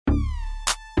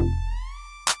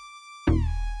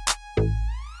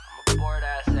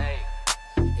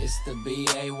It's the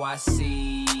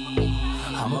BAYC.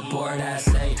 I'm a bored ass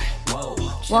ape. Whoa.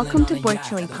 Welcome to Board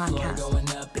Chili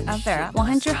Podcast. I'm Vera.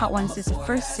 100 Hot Ones is the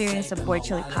first series of Board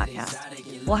Chili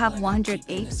Podcast. We'll have 100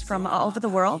 apes from all over the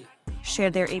world share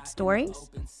their ape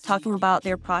stories, talking about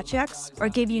their projects, or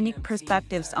give unique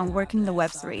perspectives on working the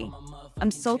Web3. I'm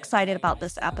so excited about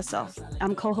this episode.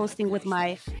 I'm co-hosting with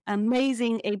my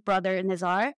amazing ape brother,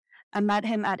 Nizar. I met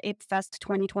him at Ape Fest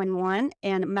 2021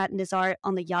 and met Nizar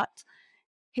on the yacht.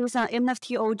 He's an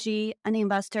NFT OG, an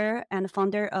investor, and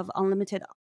founder of Unlimited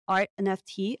Art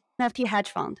NFT hedge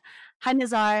fund. Hi,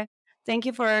 Nizar. Thank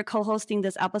you for co-hosting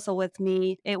this episode with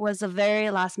me. It was a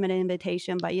very last-minute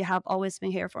invitation, but you have always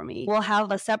been here for me. We'll have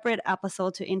a separate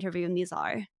episode to interview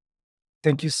Nizar.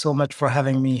 Thank you so much for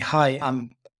having me. Hi,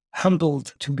 I'm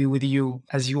humbled to be with you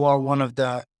as you are one of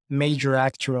the major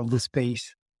actors of the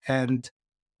space. And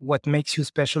what makes you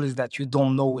special is that you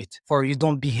don't know it or you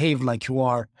don't behave like you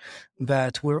are,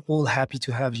 but we're all happy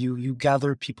to have you. You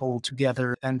gather people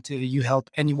together and you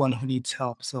help anyone who needs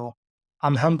help. So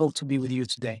I'm humbled to be with you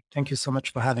today. Thank you so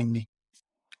much for having me.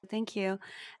 Thank you.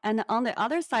 And on the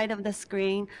other side of the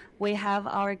screen, we have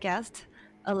our guest,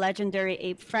 a legendary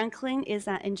ape. Franklin is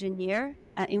an engineer,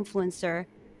 an influencer,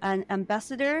 an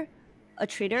ambassador, a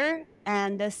trader,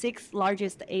 and the sixth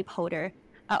largest ape holder.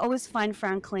 I always find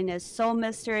Franklin is so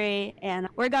mystery, and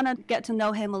we're gonna get to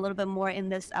know him a little bit more in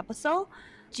this episode.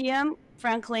 GM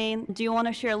Franklin, do you want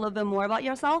to share a little bit more about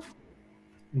yourself?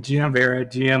 GM Vera,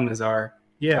 GM Nizar.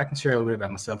 Yeah, I can share a little bit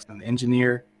about myself. I'm an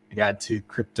engineer. I got into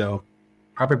crypto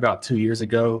probably about 2 years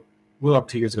ago, a little up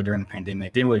 2 years ago during the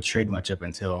pandemic. Didn't really trade much up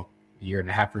until a year and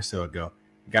a half or so ago.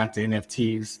 Got into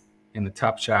NFTs in the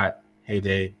Top Shot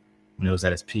heyday when it was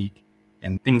at its peak.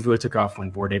 And things really took off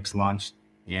when Bored Apes launched.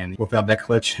 And without that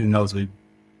clutch, who knows,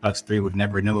 us three would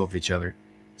never know of each other.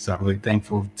 So I'm really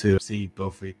thankful to see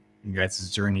both of you guys'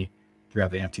 journey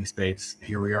throughout the NFT space.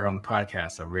 Here we are on the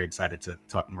podcast. So I'm really excited to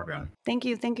talk more about it. Thank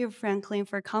you, Franklin,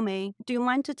 for coming. Do you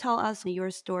mind to tell us your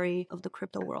story of the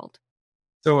crypto world?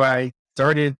 So I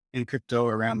started in crypto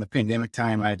around the pandemic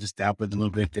time. I just dabbled a little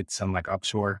bit, did some like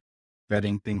offshore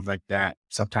betting, things like that.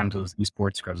 Sometimes it was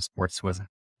esports because the sports wasn't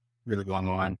really going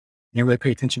on. Didn't really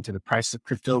pay attention to the price of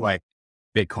crypto like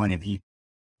Bitcoin and ETH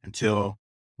until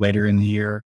later in the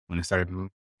year when it started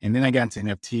moving. And then I got into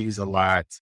NFTs a lot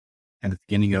at the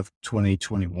beginning of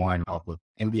 2021 off of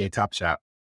NBA Top Shot.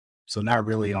 So not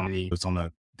really it was on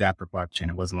the Dapper blockchain.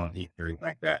 It wasn't on ETH or anything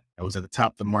like that. It was at the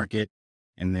top of the market.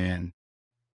 And then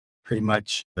pretty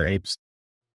much the apes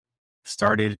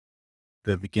started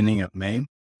the beginning of May.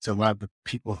 So a lot of the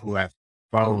people who I've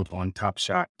followed on Top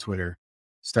Shot Twitter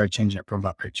started changing their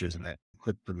profile pictures, and that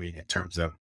clicked for me in terms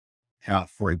of how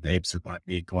for the apes are going to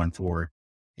be going forward.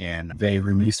 And they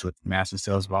released with massive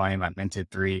sales volume. I minted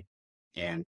 3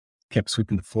 and kept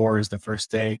sweeping the floors the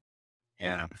first day.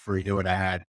 And before you knew it, I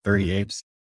had 30 apes.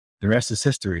 The rest is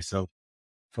history. So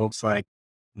folks like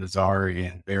Nizar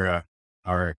and Vera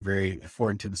are very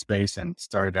foreign to the space and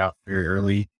started out very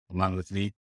early along with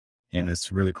me. And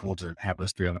it's really cool to have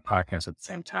us three on the podcast at the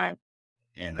same time.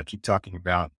 And I keep talking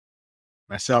about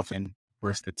myself and of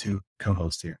course the 2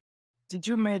 co-hosts here. Did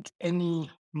you make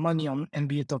any money on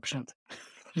NBA Top Shot?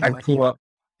 I pull up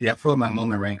my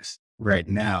moment ranks right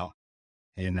now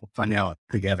and we'll find out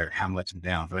together how much I'm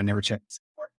down. But I never checked.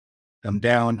 I'm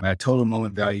down. My total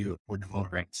moment value for the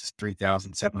moment ranks is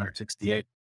 3,768.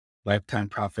 Lifetime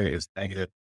profit is negative.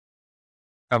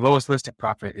 Our lowest listed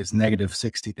profit is negative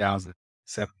 $60,071.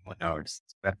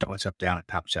 That's how much up down at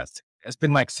Top Shots. It's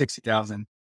been like 60,000,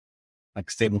 like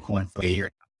stable coin for a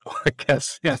year. I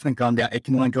guess it hasn't gone down. It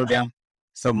can only go down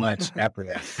so much after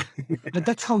that. But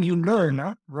that's how you learn,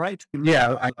 huh? Right?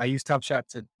 Yeah, I use Top Shot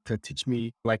to teach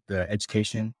me like the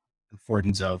education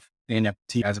importance of the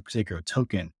NFT as a particular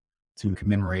token to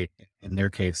commemorate, in their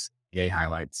case, EA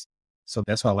highlights. So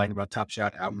that's what I like about Top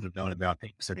Shot. I would have known about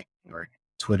things or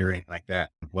Twitter or anything like that.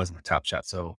 It wasn't a Top Shot.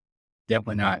 So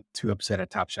definitely not too upset at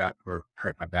Top Shot or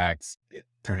hurt my bags. It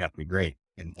turned out to be great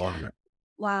in the long run.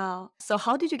 Wow. So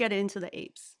how did you get into the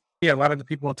apes? Yeah, a lot of the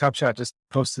people on Top Shot just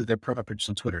posted their profile pictures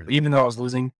on Twitter. Even though I was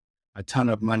losing a ton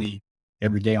of money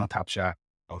every day on Top Shot,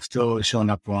 I was still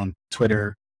showing up on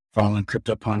Twitter, following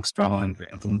CryptoPunks, following the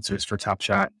influencers for Top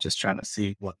Shot, just trying to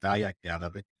see what value I could get out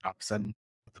of it. All of a sudden,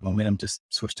 the momentum just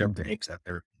switched over to apes out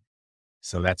there.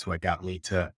 So that's what got me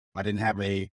to, I didn't have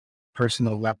a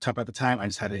personal laptop at the time. I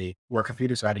just had a work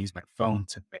computer. So I had to use my phone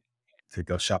to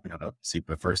go shopping on OpenSea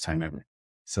for the first time ever.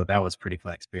 So that was a pretty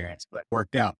fun experience, but it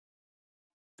worked out.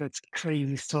 That's a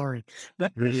crazy story.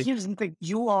 But here's the thing.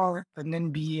 You are an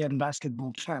NBA and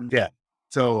basketball fan. Yeah.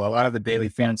 So a lot of the daily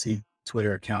fantasy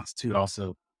Twitter accounts too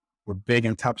also were big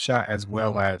in Top Shot, as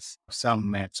well as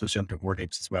some at Social Jumping Board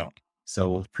Apes as well.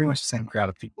 So it was pretty much the same crowd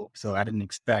of people. So I didn't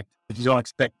expect, if you don't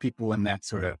expect people in that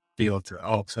sort of field to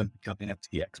all of a sudden become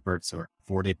NFT experts or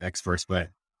Board Ape experts, but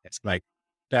it's like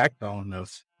backbone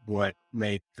of what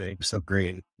made the ape so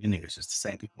great. And it was just the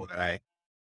same people that I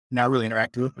not really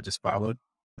interacted with, but just followed.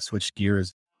 Switched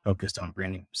gears, focused on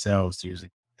branding themselves,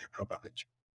 using their profile picture.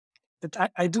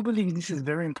 But I do believe this is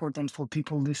very important for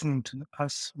people listening to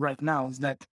us right now, is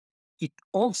that it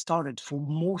all started for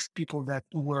most people that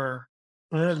were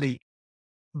early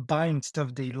buying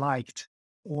stuff they liked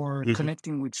or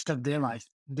connecting with stuff they liked.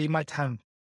 They might have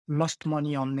lost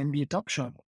money on NBA Top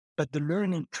Shot, but the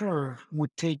learning curve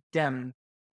would take them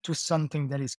to something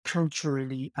that is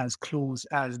culturally as close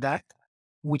as that,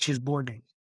 which is boarding.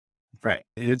 Right.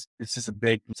 It's just a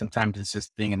big, sometimes it's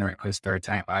just being in the right place at the right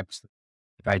time.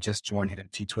 If I just joined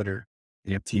NFT Twitter,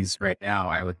 NFTs right now,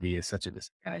 I would be at such a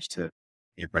disadvantage to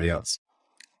everybody else.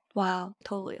 Wow,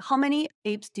 totally. How many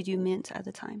apes did you mint at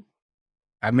the time?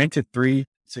 I minted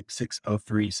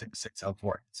 36603,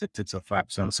 6604, 6605.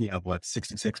 So I'm seeing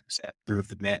 66% through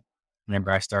the mint. Remember,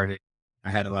 I started,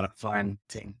 I had a lot of fun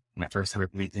my first ever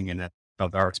meeting, and I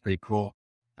felt the art was pretty cool.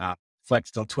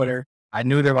 Flexed on Twitter. I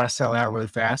knew they were going to sell out really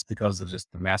fast because of just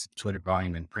the massive Twitter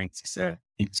volume, and Prince, he said,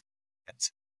 it's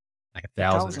like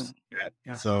 1,000.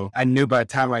 Yeah. So I knew by the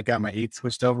time I got my ETH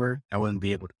switched over, I wouldn't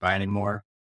be able to buy anymore.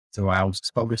 So I was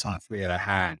focused on the three that I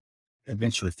had.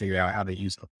 Eventually figured out how to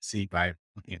use OpenSea by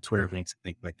looking at Twitter links and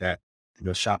things like that to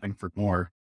go shopping for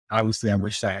more. Obviously, I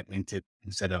wish I had minted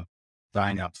instead of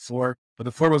buying out the floor, but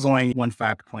the floor was only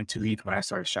 1.5.2 ETH when I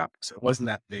started shopping. So it wasn't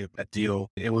that big of a deal.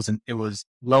 It was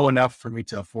low enough for me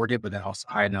to afford it, but then also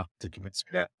high enough to convince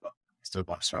me that I still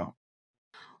bought strong.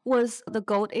 Was the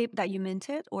gold ape that you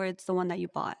minted, or it's the one that you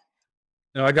bought?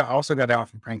 No, I also got out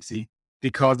from Pranksy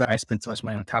because I spent so much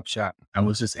money on Top Shot. I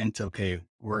was just into, okay,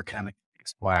 where can I make a big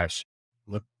splash?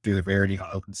 Look through the Verity on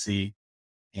OpenSea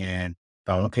and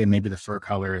thought, okay, maybe the fur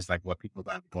color is like what people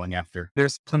are going after.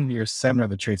 There's plenty of 7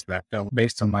 other traits that I felt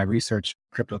based on my research,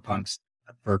 CryptoPunks,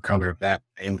 the fur color of that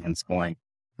alien's going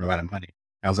for a lot of money.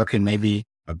 I was okay, maybe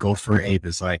a gopher ape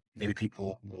is like, maybe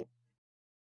people will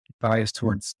bias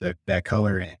towards that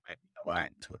color and it might be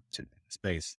aligned to the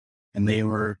space. And they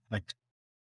were like,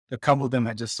 a couple of them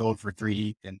had just sold for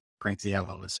 3 and Pranksy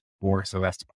Yellow was 4. So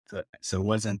that's so it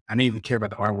wasn't, I didn't even care about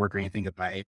the artwork or anything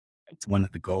about it. It's one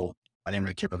of the gold. I didn't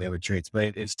really care about the other traits,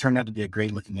 but it's turned out to be a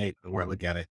great looking ape the more I look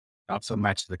at it. It also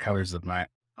matches the colors of my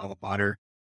alma mater,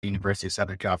 the University of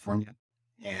Southern California.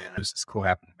 And it was just cool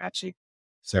having a matching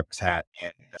Serp's hat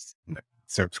and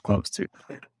Serp's clothes too.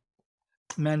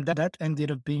 Man, that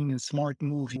ended up being a smart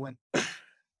move when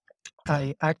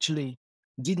I actually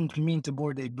didn't mean to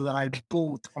board it, but I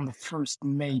bought on the 1st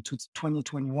May to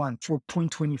 2021 for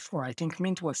 0.24. I think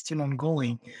mint was still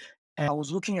ongoing. And I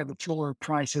was looking at the floor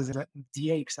prices of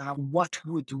the apes and what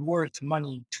would worth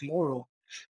money tomorrow.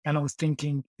 And I was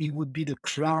thinking it would be the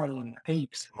crown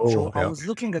apes. So I was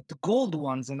looking at the gold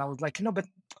ones and I was like, but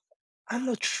I'm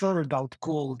not sure about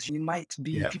gold. It might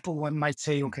be, people might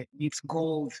say, okay, it's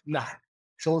gold. Nah.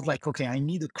 So I was like, okay, I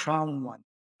need a crown one.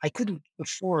 I couldn't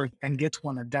afford and get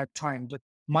one at that time, but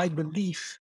my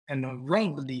belief and a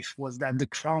wrong belief was that the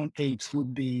crown apes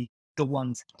would be the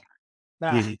ones.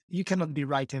 You cannot be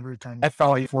right every time. I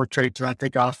follow you for traits when I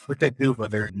take off what they do,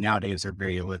 but nowadays they're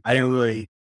very illicit. I didn't really,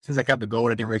 since I got the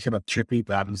gold, I didn't really care about trippy,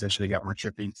 but I've essentially got more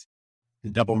trippies. The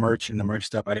double merch and the merch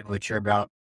stuff I didn't really care about,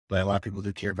 but a lot of people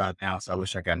do care about it now. So I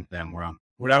wish I got into that more.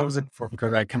 What I was looking for,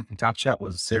 because I come from Top Shot,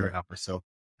 was a serial number. So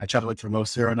I try to look for low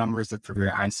serial numbers, look for very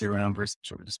high serial numbers,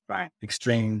 so we're just buying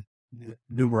extreme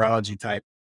numerology type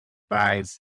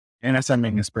buys. And I started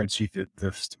making a spreadsheet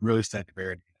to really study the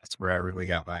Verity. That's where I really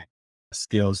got my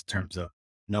skills in terms of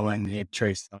knowing the ape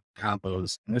trace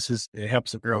combos. And it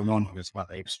helps a girl knowing who is what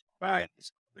apes buy.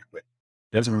 It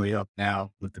doesn't really help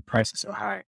now with the prices so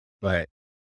high, but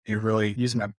it really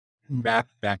using my math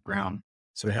background.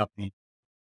 So it helped me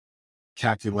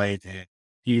calculate and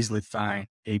easily find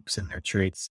apes and their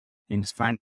traits and just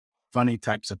find funny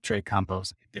types of trait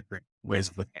combos and different ways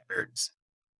of looking at birds.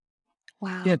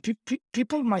 Wow. Yeah,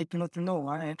 people might not know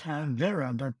I am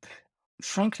Vera, but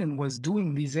Franklin was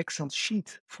doing these Excel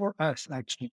sheets for us,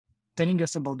 actually, telling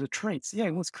us about the traits. Yeah,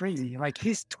 it was crazy. Like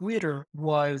his Twitter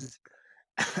was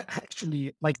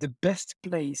actually like the best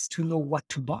place to know what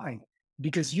to buy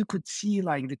because you could see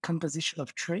like the composition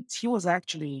of traits. He was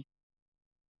actually,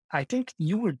 I think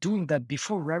you were doing that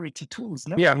before Rarity Tools,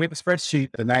 no? Yeah, we have a spreadsheet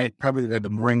the night, probably the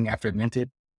morning after it minted.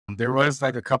 There was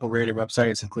like a couple Rarity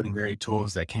websites, including Rarity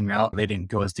Tools, that came out. They didn't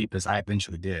go as deep as I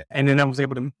eventually did. And then I was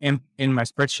able to, in my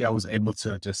spreadsheet, I was able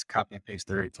to just copy and paste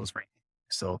the Rarity Tools ranking.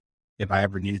 So if I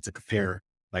ever needed to compare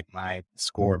like my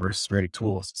score versus ready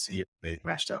tools to see if they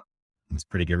matched up. It's a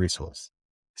pretty good resource.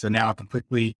 So now I can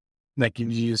quickly, like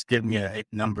if you just give me a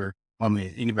number, well, I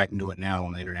mean, anybody can do it now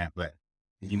on the internet, but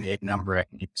if you give me a number, I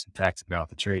can give you some facts about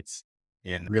the traits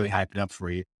and really hype it up for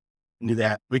you. Do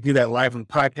that. We can do that live on the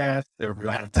podcast. Or if we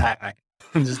don't have time, I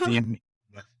can just DM me.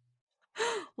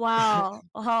 Wow.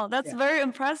 Wow, that's Yeah. very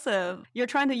impressive. You're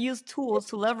trying to use tools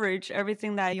to leverage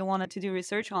everything that you wanted to do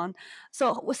research on.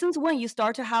 So since when you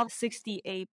start to have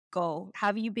 68 goal?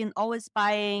 Have you been always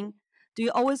buying? Do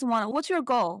you always want, what's your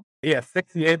goal? Yeah,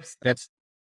 60 apes. That's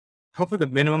hopefully the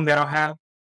minimum that I'll have.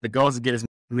 The goal is to get as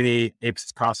many apes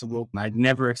as possible. I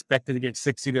never expected to get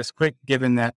 60 this quick,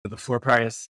 given that the floor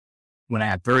price when I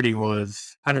had 30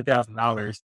 was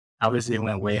 $100,000. Obviously, it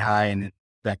went way high and then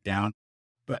back down.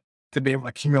 But to be able to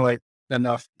accumulate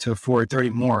enough to afford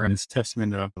 30 more, and it's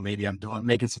testament of maybe I'm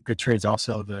making some good trades.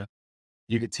 Also, the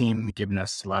Yuga team giving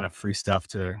us a lot of free stuff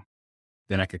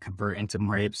then I could convert into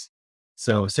more apes.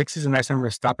 So 60 is a nice number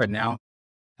to stop at now.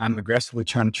 I'm aggressively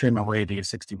trying to trade my way to get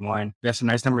 61. That's a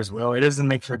nice number as well. It doesn't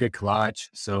make for a good collage.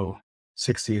 So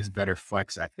 60 is better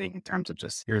flex, I think, in terms of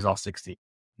just here's all 60.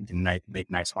 You can make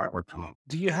nice artwork from them.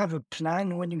 Do you have a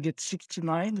plan when you get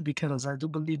 69? Because I do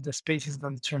believe the space is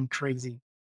going to turn crazy.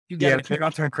 You Yeah, got they're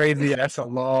gonna turn crazy. That's a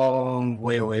long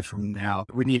way away from now.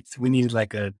 We need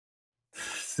like a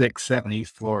 6, 7, 8th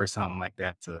floor or something like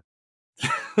that to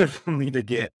for me to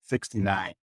get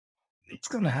 69. it's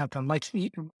going to happen. Like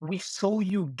we saw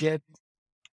you get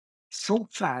so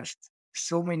fast,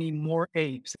 so many more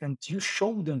apes, and you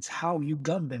showed us how you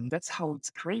got them. That's how it's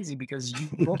crazy because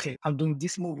okay, I'm doing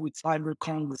this move with Cyber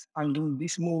Congress, I'm doing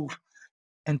this move.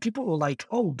 And people were like,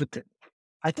 oh, but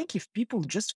I think if people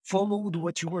just followed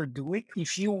what you were doing,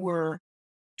 if you were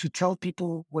to tell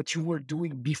people what you were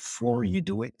doing before you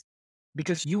do it,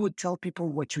 because you would tell people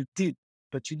what you did,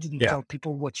 but you didn't Yeah. tell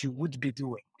people what you would be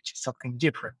doing, which is something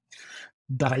different.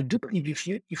 But I do believe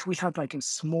if we had like a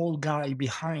small guy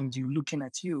behind you looking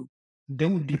at you, there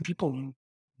would be people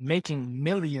making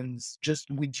millions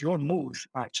just with your moves,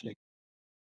 actually.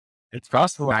 It's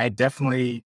possible. I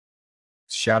definitely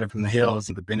shouted from the hills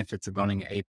the benefits of owning an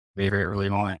ape very, very early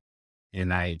on.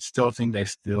 And I still think they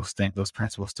still stand, those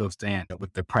principles still stand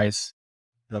with the price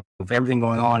of everything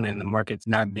going on and the market's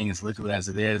not being as liquid as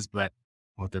it is. But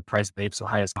with the price of ape so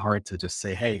high, it's hard to just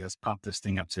say, hey, let's pump this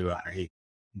thing up to 108.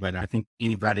 But I think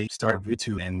anybody started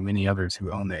YouTube and many others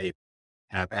who own the ape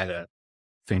have had a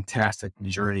fantastic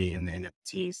journey in the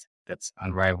NFTs that's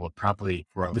unrivaled probably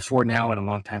for before now and a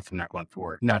long time from now going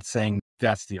forward. Not saying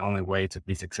that's the only way to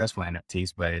be successful in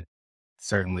NFTs, but it's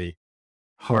certainly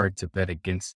hard to bet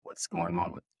against what's going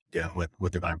on with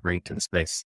what they're going to bring to the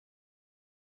space.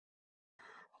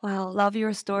 Wow, love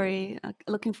your story.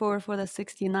 Looking forward for the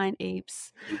 69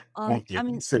 apes. Thank you. I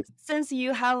mean, So since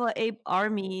you have an ape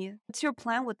army, what's your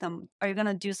plan with them? Are you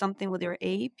gonna do something with your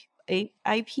ape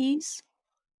IPs?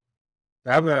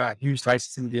 I have a huge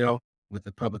licensing deal with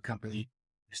a public company.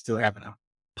 I still haven't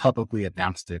publicly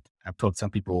announced it. I've told some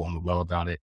people on the low about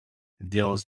it. The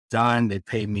deal's done. They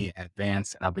paid me in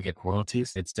advance and I'll be getting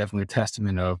royalties. It's definitely a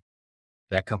testament of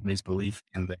that company's belief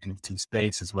in the NFT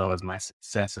space, as well as my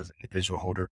success as an individual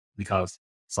holder, because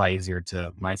it's a lot easier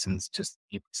to license just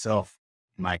myself,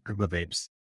 my group of apes,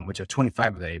 which are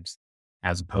 25 of the apes,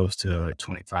 as opposed to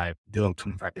 25, dealing with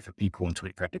 25 different people and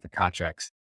 25 different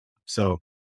contracts. So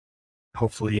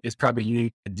hopefully it's probably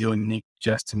unique, a deal unique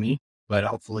just to me, but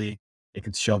hopefully it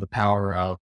could show the power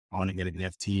of owning an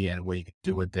NFT and what you can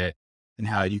do with it and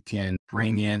how you can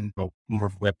bring in a more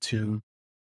Web2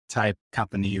 type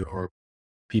company or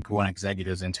people and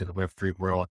executives into the Web3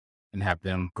 world and have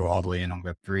them go all the way in on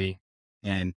Web3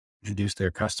 and introduce their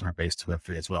customer base to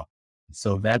Web3 as well.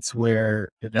 So that's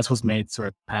what's made sort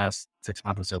of the past 6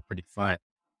 months or so pretty fun,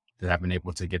 that I've been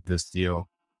able to get this deal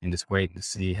and just wait to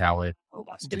see how it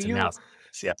gets announced,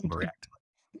 see how people react.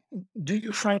 Do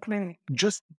you, Franklin,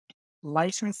 just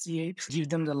license the apes, give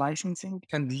them the licensing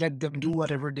and let them do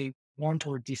whatever they want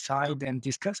or decide and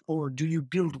discuss? Or do you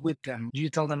build with them? Do you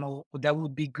tell them, oh, that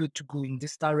would be good to go in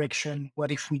this direction?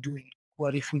 What if we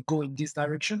go in this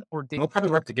direction? Or they We'll probably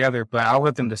work together, but I'll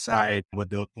let them decide what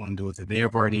they'll want to do with it. They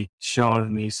have already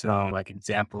shown me some like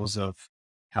examples of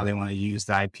how they want to use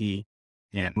the IP,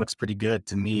 and it looks pretty good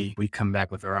to me. We come back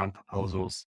with our own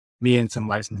proposals. Me and some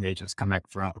licensing agents come back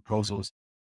with our own proposals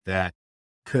that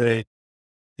could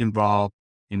involve,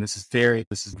 and this is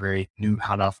very new,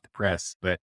 hot off the press,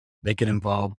 but they could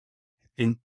involve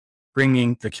in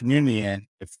bringing the community in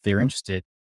if they're interested,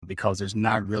 because there's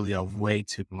not really a way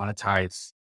to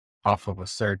monetize off of a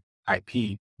certain IP.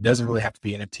 It doesn't really have to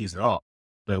be NFTs at all.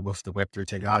 But with the Web3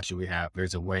 technology we have,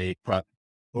 there's a way,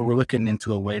 Well, we're looking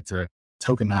into a way to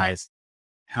tokenize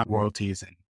how royalties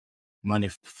and money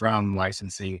from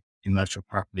licensing intellectual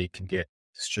property can get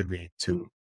distributed to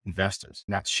investors.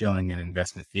 Not showing an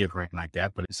investment vehicle or anything like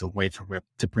that, but it's a way to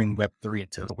bring Web3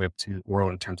 into the Web2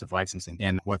 world in terms of licensing.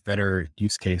 And what better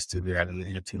use case to do that than the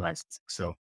NFT licensing?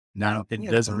 So now it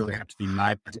doesn't really have to be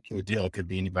my particular deal. It could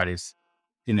be anybody's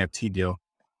NFT deal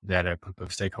that a group of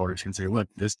stakeholders can say, look,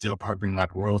 this deal probably bring a lot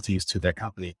of royalties to that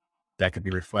company that could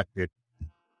be reflected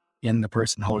in the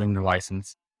person holding the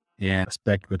license, and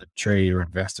expect with a trade or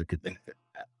investor could benefit from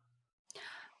that.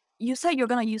 You said you're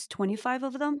going to use 25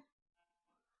 of them?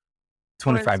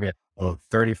 25, yeah. Oh,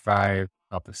 35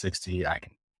 up to 60. I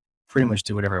can pretty much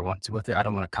do whatever I want to with it. I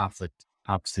don't want to conflict,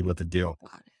 obviously, with the deal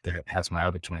that has my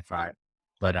other 25.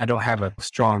 But I don't have a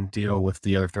strong deal with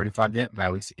the other 35 yet, but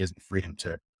at least it gives me freedom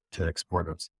to explore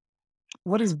those.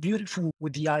 What is beautiful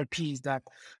with the IP is that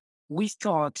we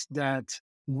thought that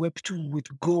Web2 would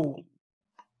go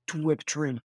to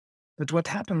Web3. But what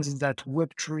happens is that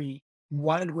Web3,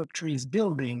 while Web3 is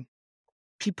building,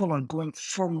 people are going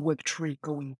from Web3,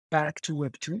 going back to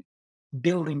Web2,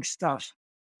 building stuff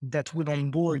that will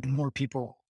onboard more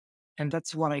people. And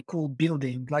that's what I call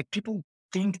building. Like people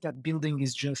think that building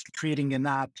is just creating an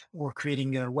app or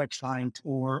creating a website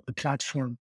or a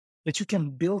platform, but you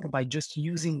can build by just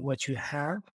using what you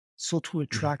have so to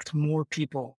attract more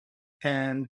people.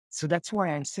 And so that's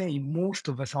why I say most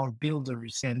of us are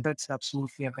builders. And that's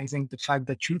absolutely amazing. The fact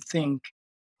that you think,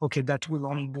 okay, that will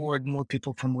onboard more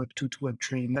people from Web2 to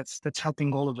Web3. And that's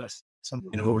helping all of us. So,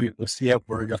 And we'll see how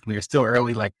we're still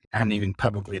early, like I haven't even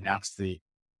publicly announced the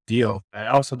deal. I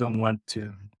also don't want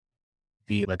to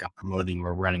be like I'm promoting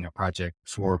or running a project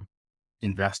for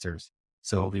investors.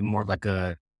 So it'll be more like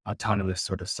a autonomous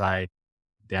sort of side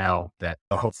DAO that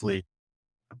hopefully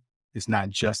is not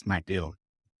just my deal.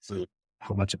 So a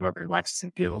whole bunch of other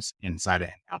licensing deals inside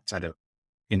and outside of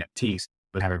NFTs,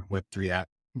 but have a Web3 app,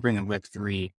 bring a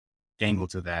Web3 angle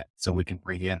to that so we can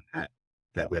bring in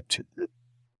that Web2.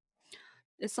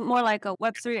 It's more like a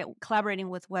Web3 collaborating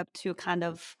with Web2 kind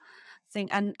of thing.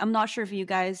 And I'm not sure if you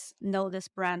guys know this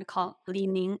brand called Li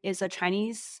Ning. It's a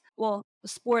Chinese,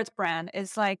 sports brand.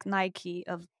 It's like Nike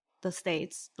of the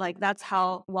States. Like that's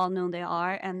how well known they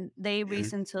are. And they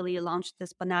recently launched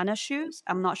this banana shoes.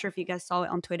 I'm not sure if you guys saw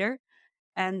it on Twitter.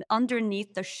 And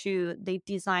underneath the shoe, they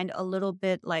designed a little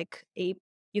bit like ape.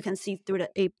 You can see through the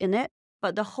ape in it.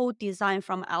 But the whole design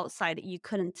from outside, you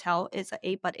couldn't tell it's an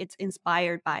ape, but it's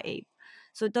inspired by ape.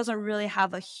 So it doesn't really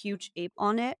have a huge ape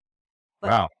on it.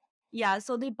 But Wow. yeah,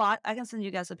 so they bought, I can send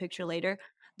you guys a picture later.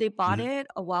 They bought it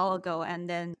a while ago, and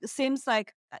then it seems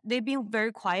like they've been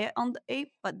very quiet on the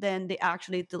ape, but then they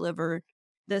actually delivered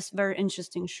this very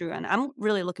interesting shoe. And I'm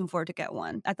really looking forward to get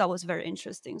one. I thought it was very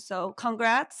interesting. So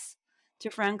congrats to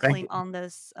Franklin on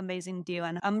this amazing deal.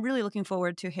 And I'm really looking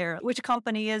forward to hear which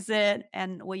company is it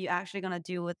and what you're actually going to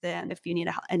do with it. And if you need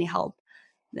any help,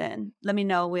 then let me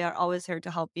know. We are always here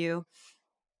to help you.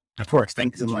 Of course.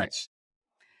 Thank you so much.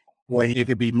 Well, it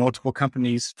could be multiple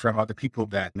companies from other people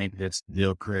that maybe this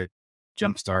deal could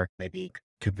jumpstart, maybe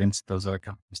convince those other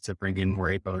companies to bring in more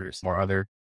ape owners or other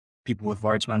people with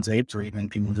large amounts of apes, or even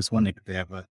people who just want if they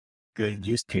have a good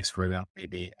use case for them.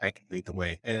 Maybe I can lead the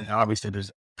way. And obviously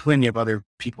there's plenty of other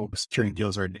people securing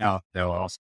deals right now that will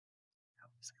also,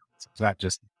 so it's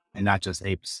not just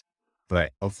apes,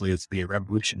 but hopefully it's be a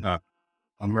revolution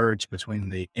emerge between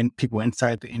the people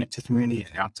inside the NFT community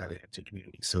and outside the NFT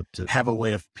community. So to have a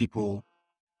way of people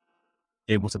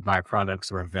able to buy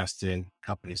products or invest in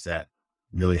companies that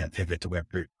really have pivoted to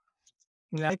Web3.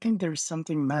 yeah, I think there's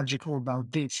something magical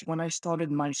about this. When I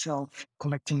started myself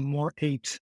collecting more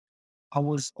apes, I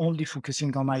was only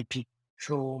focusing on IP.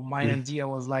 So my idea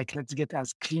was like, let's get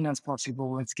as clean as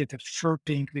possible. Let's get a fur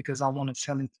pink because I want to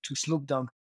sell it to Snoop Dogg.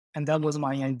 And that was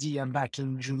my idea back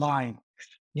in July.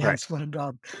 Yeah, Right. I swear to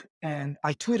God. And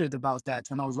I tweeted about that.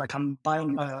 And I was like, I'm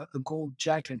buying a gold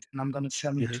jacket and I'm going to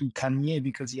sell it to Kanye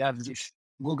because he has this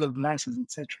Google glasses,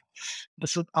 etc. But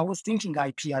so I was thinking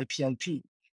IP.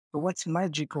 But what's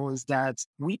magical is that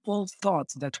we all thought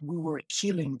that we were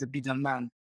killing the middleman.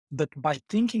 But by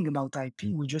thinking about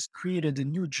IP, we just created a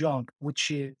new job,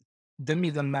 which is the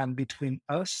middleman between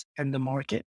us and the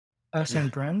market, us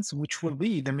and brands, which will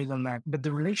be the middleman. But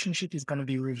the relationship is going to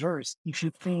be reversed. If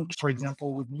you think, for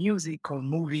example, with music or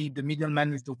movie, the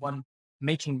middleman is the one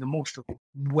making the most of it,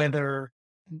 whether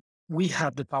we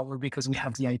have the power because we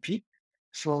have the IP.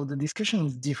 So the discussion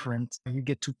is different. You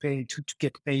get to pay to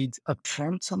get paid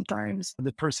upfront sometimes.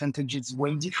 The percentage is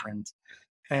way different.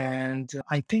 And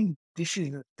I think this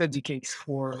is the case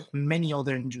for many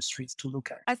other industries to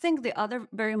look at. I think the other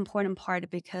very important part,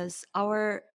 because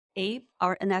our ape,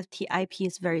 our NFT IP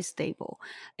is very stable.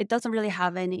 It doesn't really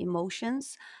have any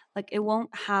emotions. Like it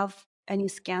won't have any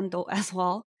scandal as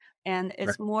well. And Right.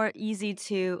 it's more easy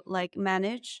to like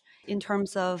manage in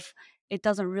terms of it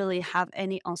doesn't really have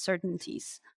any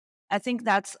uncertainties. I think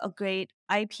that's a great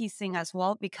IP thing as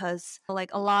well because like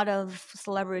a lot of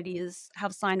celebrities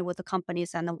have signed with the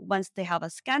companies and once they have a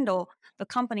scandal, the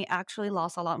company actually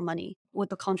lost a lot of money with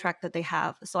the contract that they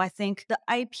have. So I think the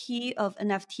IP of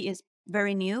NFT is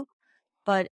very new,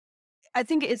 but I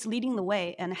think it's leading the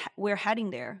way and we're heading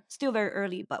there. Still very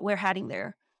early, but we're heading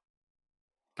there.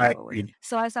 I Forward. agree.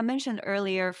 So as I mentioned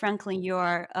earlier, Franklin,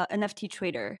 you're an NFT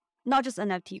trader, not just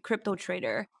NFT, crypto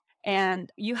trader. And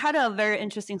you had a very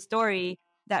interesting story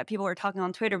that people were talking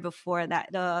on Twitter before that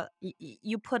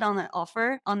you put on an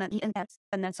offer on an ETF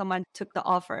and then someone took the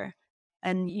offer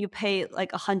and you pay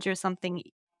like 100 something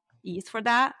ETH for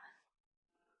that.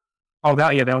 Oh,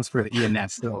 that was for the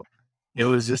ENS. So it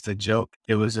was just a joke.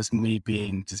 It was just me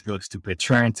being just really stupid,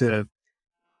 trying to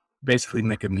basically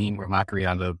make a meme or mockery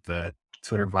out of the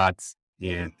Twitter bots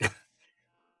and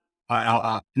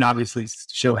and obviously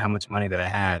show how much money that I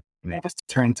had. And it just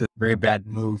turned to a very bad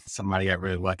move. Somebody got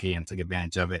really lucky and took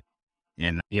advantage of it.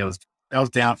 And I was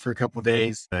down for a couple of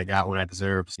days. I got what I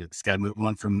deserved. So just got to move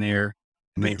on from there.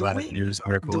 But Made a lot of news the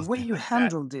articles. way Things you like that.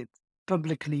 handled it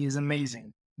publicly is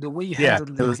amazing. The way you Yeah,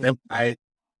 handled it was. it.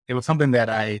 It was something that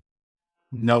I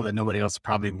know that nobody else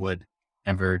probably would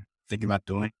ever think about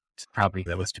doing. It's probably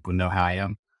that most people know how I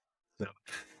am. So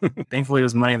thankfully, it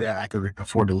was money that I could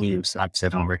afford to lose. So I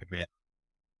said, I don't recommend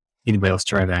anybody else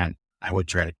try that. I would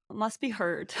try it Must be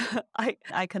hurt.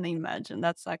 I can imagine.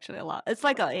 That's actually a lot. It's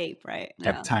like an ape, right? at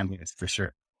Yeah. the time, yes, for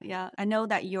sure. Yeah, I know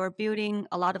that you're building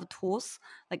a lot of tools,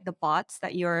 like the bots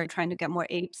that you're trying to get more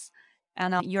apes,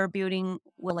 and you're building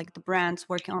with like the brands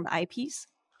working on the IPs.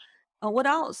 What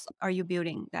else are you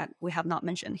building that we have not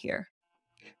mentioned here?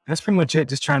 That's pretty much it.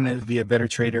 Just trying to be a better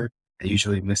trader. I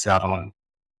usually miss out on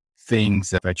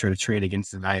things if I try to trade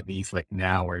against the IVs like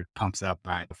now where it pumps up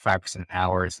by 5% an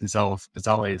hour.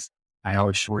 I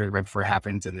always short it right before it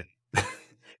happens and then,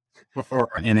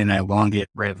 and then I long it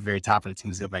right at the very top and it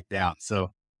seems to go back down.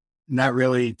 So not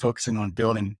really focusing on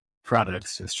building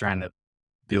products, just trying to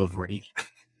build rate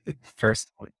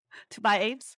personally. To buy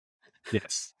apes?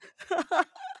 Yes.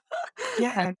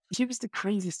 Yeah, and here's the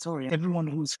crazy story. Everyone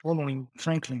who's following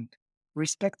Franklin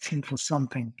respects him for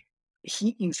something.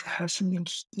 He is hustling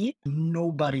he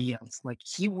nobody else. Like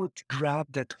he would grab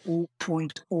that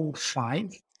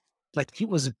 0.05, like he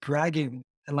was bragging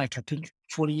like I think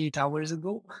 48 hours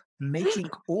ago, making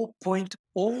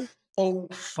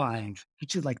 0.005,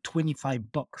 which is like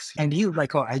 $25. And he was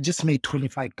like, oh, I just made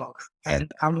 $25.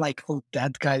 And I'm like, oh,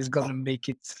 that guy's gonna make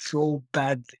it so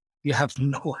badly. You have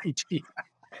no idea.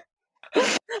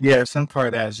 Yeah. Some part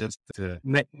of that is just to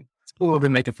make a little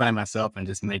bit making fun of myself and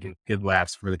just making good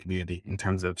laughs for the community in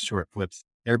terms of short flips.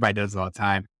 Everybody does it all the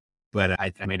time, but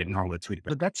I made it normal to tweet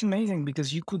about But that's amazing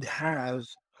because you could have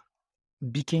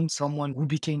became someone who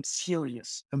became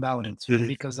serious about it it.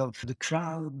 because of the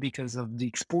crowd, because of the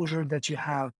exposure that you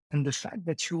have, and the fact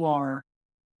that you are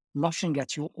laughing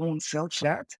at your own self.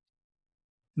 That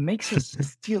makes us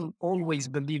still always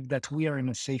believe that we are in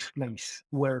a safe place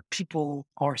where people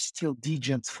are still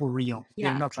degens for real. They're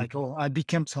Yeah. not like, oh, I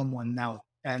became someone now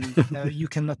and you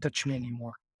cannot touch me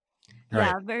anymore. Right.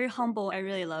 Yeah, very humble. I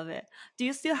really love it. Do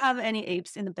you still have any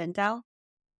apes in the Bendao?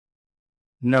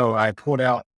 No, I pulled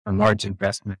out a large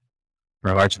investment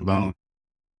or a large loan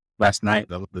last night.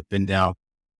 The Bindal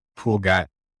pool got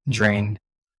drained.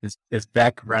 It's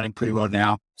back running pretty well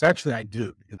now. So actually I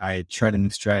do. I tried a new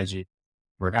strategy.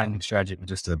 Or not a new strategy, but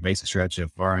just a basic strategy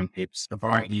of borrowing apes, of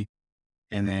borrowing ETH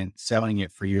and then selling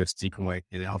it for USD coin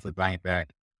and then hopefully buying it back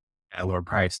at a lower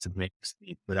price to make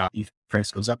ETH. But if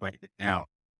price goes up like it now,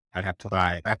 I have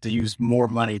to use more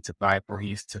money to buy more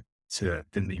ETH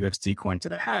than the USD coin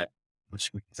that I had,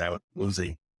 which means I was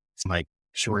losing. It's like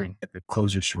shorting at the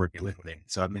closure short, you're liquidating.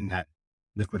 So I'm in that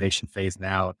liquidation phase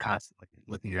now, constantly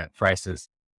looking at prices.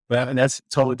 But and that's a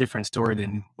totally different story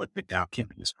than what BitDAO can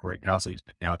be used for. You can also use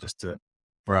BitDAO just to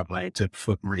borrow money to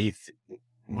flip more ETH. You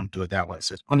want to do it that way.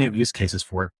 So there's plenty of use cases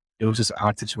for it. It was just an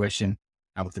odd situation.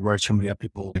 With the word coming up,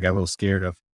 people got a little scared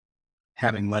of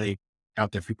having money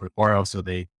out there for people to borrow. So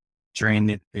they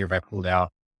drained it, everybody pulled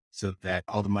out so that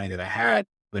all the money that I had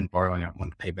been borrowing, I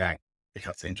wanted to pay back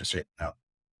because the interest rate went up.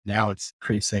 Now it's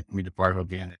pretty safe for me to borrow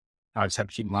again. I just have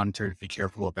to keep monitoring, be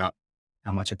careful about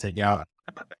how much I take out.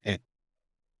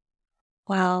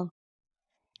 Wow.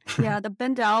 Yeah, the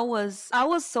Bendao I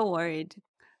was so worried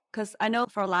because I know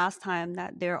for last time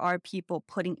that there are people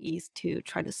putting ETH to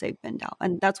try to save Bendao,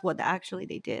 and that's what actually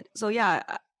they did. So yeah,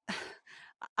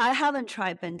 I haven't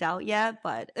tried Bendao yet,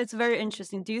 but it's very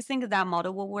interesting. Do you think that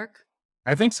model will work?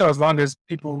 I think so, as long as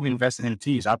people who invest in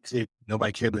NFTs, obviously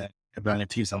nobody cares about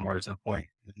NFTs somewhere at some point,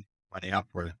 money out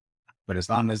for them. But as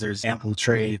long as there's ample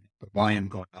trade, volume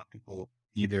going on, people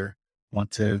either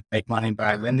want to make money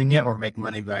by lending it or make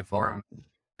money by borrowing,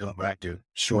 doing what I do,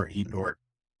 short, eat, or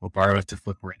borrow it to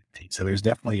flip for NFT. So there's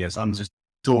definitely, as long as there's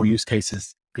dual use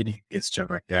cases, getting gets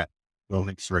stuff like that, will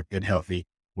make for a good, healthy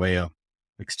way of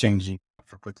exchanging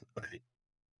for quick liquidity.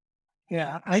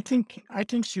 Yeah, I think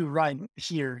you're right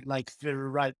here, like very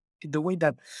right. The way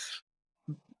that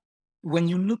when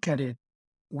you look at it,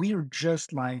 we are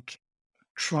just like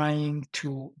trying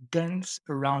to dance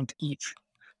around each.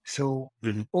 So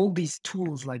Mhm. all these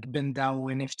tools like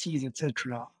Bendao, NFTs,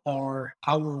 etc., are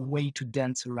our way to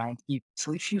dance around it.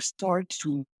 So if you start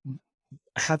to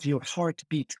have your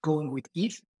heartbeat going with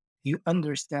ETH, you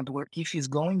understand where ETH is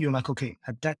going. You're like, okay,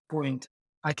 at that point,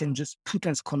 I can just put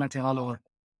as collateral or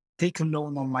take a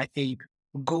loan on my ape,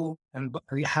 go and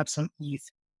have some ETH,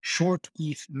 short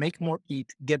ETH, make more ETH,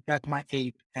 get back my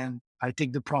ape, and I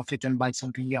take the profit and buy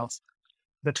something else.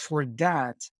 But for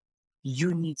that,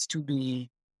 you need to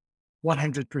be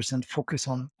 100% focused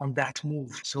on that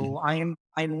move. So I'm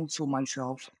also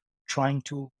myself trying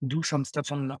to do some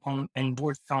stuff on and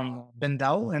board on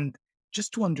Bendao and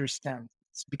just to understand.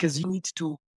 It's because you need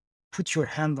to put your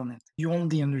hand on it. You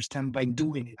only understand by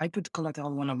doing it. I put collateral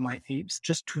on one of my apes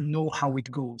just to know how it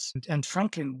goes. And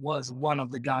Franklin was one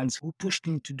of the guys who pushed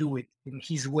me to do it in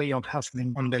his way of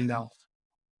hustling on Bendao.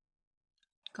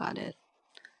 Got it.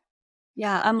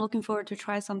 Yeah, I'm looking forward to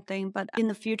try something, but in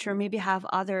the future, maybe have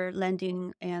other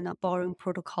lending and borrowing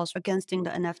protocols against the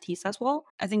NFTs as well.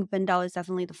 I think Bendao is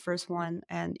definitely the first one,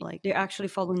 and like they're actually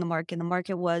following the market. The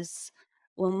market was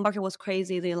when the market was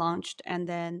crazy, they launched, and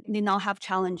then they now have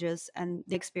challenges and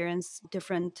they experience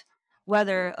different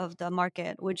weather of the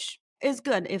market, which is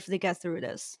good if they get through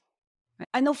this.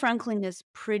 I know Franklin is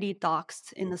pretty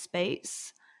doxed in the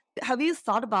space. Have you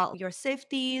thought about your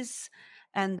safeties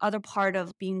and other part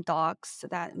of being doxed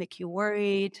that make you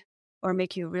worried or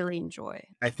make you really enjoy?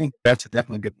 I think that's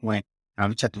definitely a good point.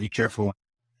 Just have to be careful,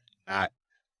 not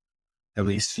at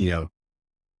least,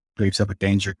 put yourself in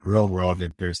danger, real world.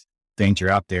 If there's danger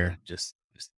out there, just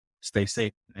stay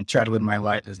safe and try to live my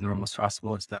life as normal as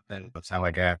possible and stuff. And it's not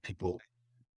like I have people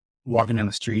walking down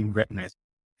the street and recognize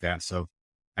that. So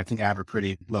I think I have a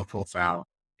pretty low profile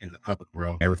in the public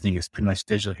world. Everything is pretty much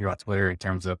digital here on Twitter in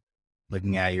terms of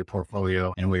looking at your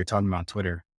portfolio and what you're talking about on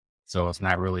Twitter. So it's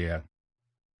not really a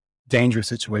dangerous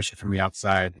situation for me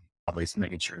outside. Always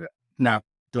making sure that I'm not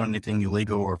doing anything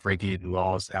illegal or breaking any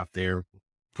laws out there,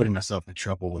 putting myself in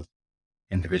trouble with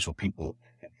individual people.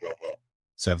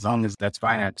 So as long as that's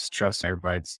fine, I just trust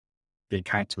everybody's being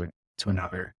kind to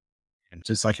another. And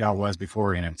just like how it was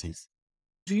before NFTs.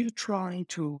 Do you try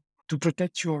to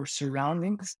protect your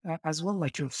surroundings as well,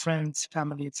 like your friends,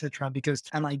 family, etc.? Because,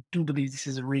 and I do believe this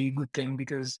is a really good thing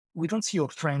because we don't see your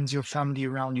friends, your family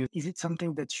around you. Is it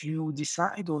something that you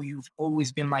decide, or you've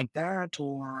always been like that,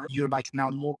 or you're like now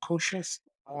more cautious?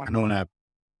 Or I don't want to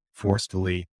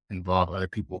forcefully involve other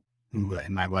people who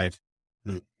in my life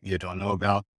who either don't know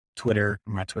about Twitter,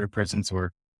 my Twitter presence,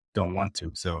 or don't want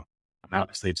to. So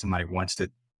obviously, if somebody wants to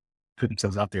put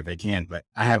themselves out there, they can. But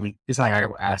I haven't. It's not like I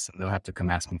will ask them; they'll have to come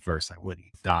ask me first. I wouldn't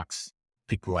dox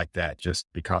people like that just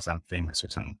because I'm famous or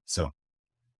something. So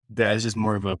that is just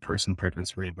more of a person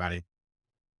preference for anybody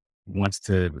who wants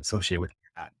to associate with me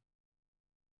or not.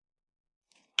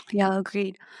 Yeah,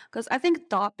 agreed. Because I think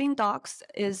being docs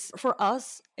is for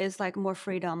us is like more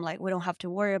freedom. Like we don't have to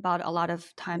worry about a lot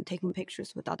of time taking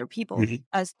pictures with other people. Mhm.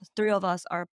 As the three of us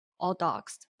are all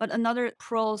doxed. But another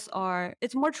pros are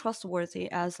it's more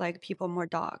trustworthy as like people more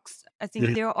doxed. I think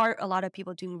Mhm. there are a lot of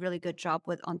people doing really good job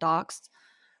with on doxed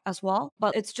as well.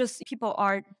 But it's just people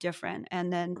are different.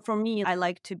 And then for me, I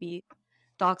like to be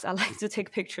dogs. I like to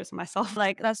take pictures myself.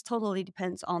 Like that's totally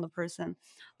depends on the person.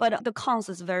 But the cons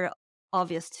is very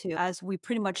obvious too, as we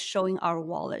pretty much showing our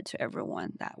wallet to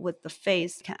everyone that with the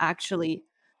face can actually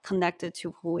connect it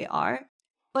to who we are.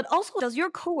 But also, does your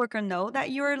coworker know that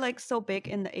you're like so big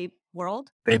in the ape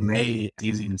world? They may it's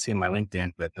easy to see on my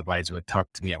LinkedIn, but nobody's would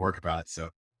talk to me at work about it. So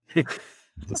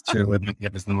it's true living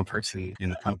as a normal person in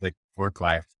the public work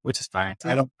life, which is fine.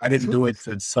 so, I didn't so, do it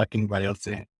to suck anybody else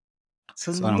in.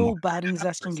 so So I don't nobody is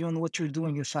asking know. you on what you're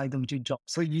doing aside of your job.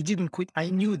 So you didn't quit. I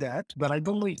knew that, but I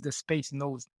don't know if the space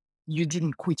knows you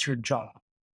didn't quit your job.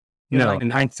 You're No, like, in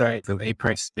hindsight, the A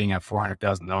price being at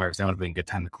 $400,000, that would have been a good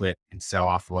time to quit and sell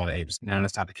off a lot of apes. Now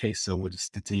that's not the case. So we'll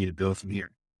just continue to build from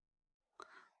here.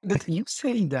 but you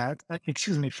say that,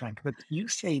 excuse me, Frank, but you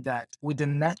say that with a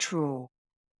natural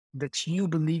that you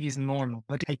believe is normal.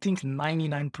 But I think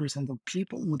 99% of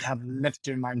people would have left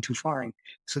their 9 to 5.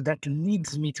 So that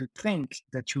leads me to think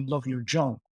that you love your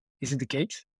job. Is it the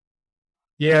case?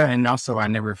 Yeah. And also, I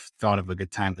never thought of a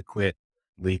good time to quit,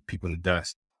 leave people in the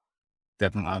dust.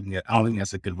 Definitely, I don't think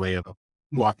that's a good way of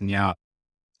walking out,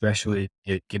 especially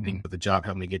it getting the job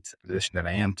helped me get to the position that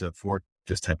I am to afford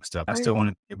this type of stuff. I Very, still want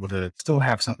to be able to still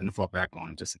have something to fall back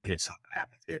on just in case something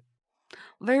happens here.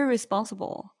 very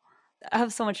responsible. I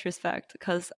have so much respect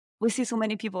because we see so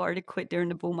many people already quit during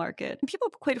the bull market. People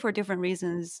quit for different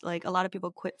reasons. Like a lot of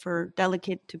people quit for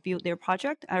delicate to build their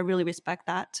project. I really respect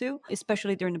that too,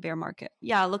 especially during the bear market.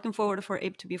 Yeah, looking forward for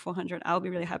Ape to be 400. I'll be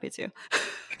really happy too.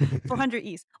 400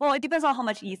 ETH. Well, it depends on how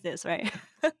much ETH is, right?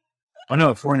 Oh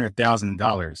no,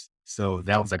 $400,000. So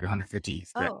that was like 150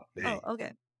 that Oh, day.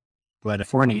 okay. But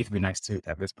 400 would be nice too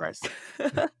at this price.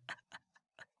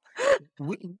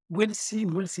 We'll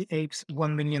see apes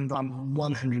 $1 million. I'm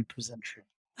 100% sure.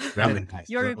 That would be nice.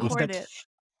 You're But That, recorded.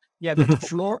 yeah, that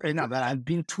floor, no, that I've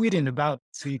been tweeting about,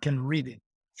 so you can read it.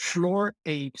 Floor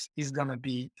apes is gonna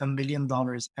be $1 million,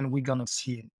 and we're gonna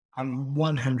see it. I'm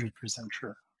 100%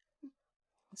 sure.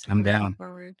 Super I'm looking down.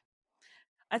 forward.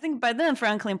 I think by then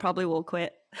Franklin probably will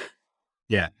quit.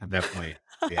 Yeah, at that point.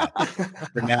 Yeah.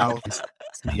 For now, it's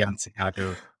see how it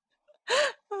goes.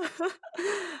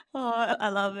 Oh, I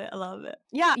love it. I love it.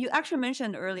 Yeah, you actually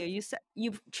mentioned earlier, you said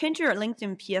you've changed your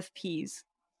LinkedIn PFPs.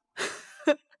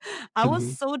 I was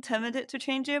Mhm. so tempted to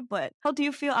change it, but how do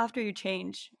you feel after you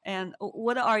change? And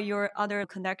what are your other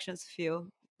connections feel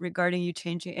regarding you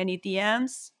changing? Any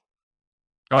DMs?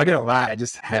 Oh, I get a lot. I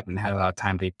just haven't had a lot of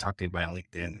time to talk to anybody on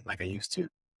LinkedIn like I used to.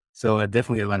 So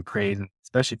definitely a lot of praise,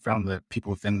 especially from the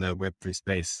people within the Web3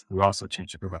 space who also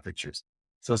changed their profile pictures.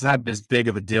 So it's not as big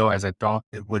of a deal as I thought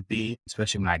it would be,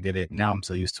 especially when I did it. Now I'm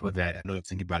so used to it that I don't even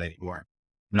think about it anymore.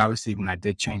 And obviously, when I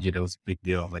did change it, it was a big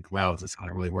deal. Like, wow, is this going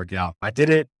to really work out? I did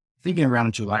it thinking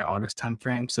around July, August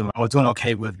timeframe. So I was doing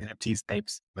okay with NFTs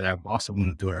tapes, but I also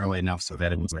wanted to do it early enough so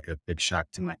that it was like a big shock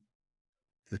to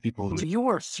the people. You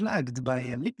were flagged by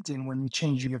LinkedIn when you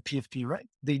changed your PFP, right?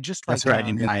 They just That's like, right.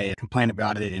 And then I complained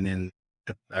about it. And then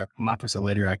a month or so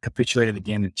later, I capitulated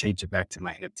again and changed it back to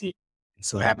my NFT. And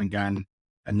so I haven't gotten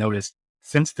a notice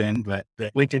since then, but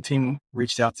the LinkedIn team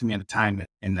reached out to me at the time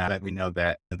and now let me know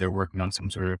that they're working on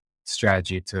some sort of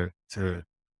strategy to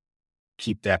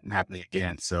keep that from happening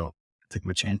again. So I took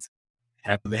my chance.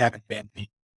 They haven't banned me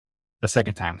the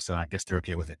second time. So I guess they're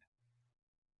okay with it.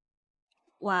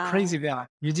 Wow. crazy Vera.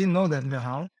 You didn't know that,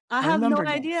 Vera? I have no remember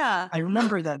that. idea. I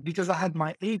remember that because I had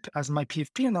my ape as my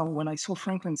PFP. And now when I saw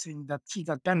Franklin saying that he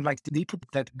got banned, like they put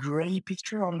that gray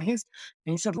picture on his,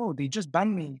 and he said, "Oh, they just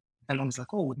banned me." And I was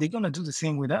like, "Oh, they're gonna do the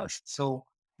same with us." So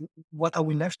what are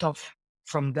we left off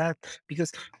from that?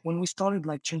 Because when we started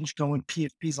like changing our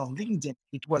PFPs on LinkedIn,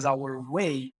 it was our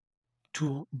way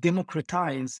to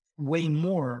democratize way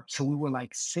more. So we were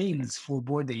like sales for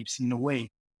Bored Apes in a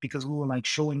way, because we were like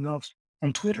showing off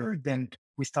on Twitter. Then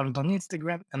we started on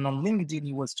Instagram, and on LinkedIn,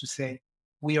 it was to say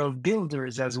we are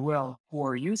builders as well who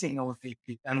are using our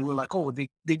VP. And we're like, oh,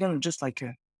 they're going to just like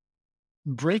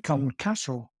break our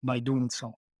castle by doing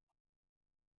so.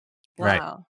 Right.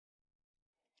 Wow.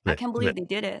 I But, can't believe they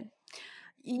did it.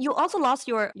 You also lost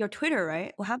your Twitter,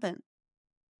 right? What happened?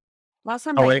 Last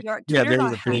time, oh, like wait. your Yeah, Twitter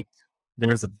got hacked. there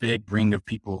was a big ring of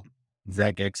people,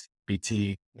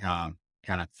 ZachXBT, kind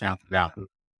of found it out who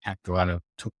hacked a lot of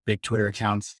big Twitter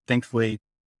accounts. Thankfully,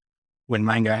 when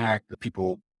mine got hacked, the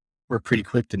people were pretty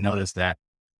quick to notice that.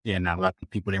 Yeah, not a lot of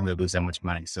people didn't really lose that much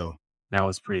money. So that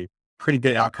was pretty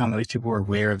good outcome. At least people were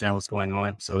aware of that was going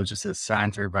on. So it's just a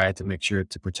sign for everybody to make sure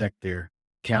to protect their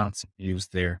accounts, use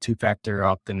their two-factor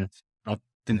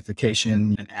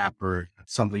authentication, an app or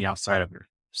something outside of your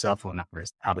cell phone number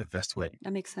is probably the best way.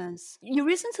 That makes sense. You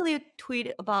recently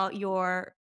tweeted about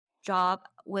your job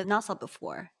with NASA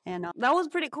before, and that was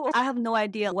pretty cool. I have no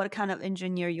idea what kind of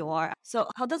engineer you are. So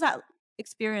how does that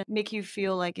experience make you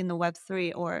feel like in the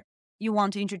Web3, or you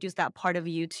want to introduce that part of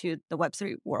you to the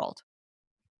Web3 world?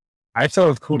 I thought it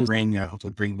was cool to bring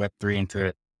Web3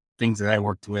 into things that I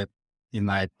worked with in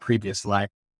my previous life.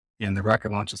 And the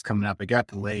rocket launch was coming up. It got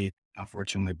delayed,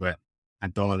 unfortunately, but I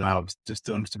thought I was just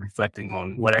doing some reflecting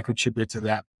on what I contributed to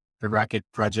the rocket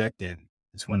project, and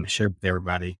just wanted to share with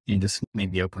everybody and just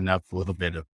maybe open up a little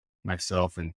bit of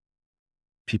myself and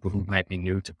people who might be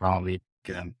new to probably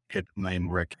get my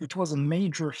work. It was a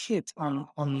major hit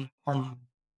on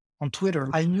Twitter.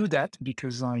 I knew that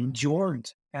because I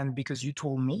endured and because you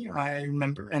told me. I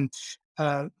remember. And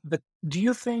but do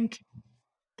you think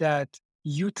that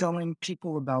you telling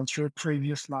people about your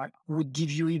previous life would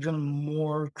give you even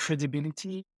more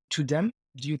credibility to them?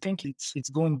 Do you think it's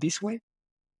going this way?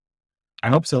 I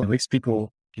hope so. At least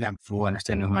people can have a full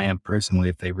understanding of who I am personally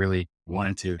if they really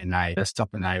wanted to. And that's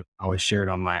something I always shared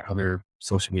on my other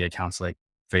social media accounts like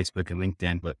Facebook and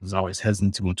LinkedIn, but was always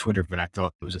hesitant to on Twitter. But I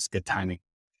thought it was just good timing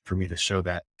for me to show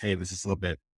that, hey, this is a little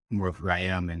bit more of who I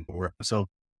am. And so,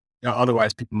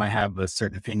 otherwise people might have a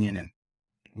certain opinion and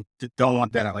don't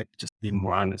want that. I like to just be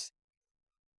more honest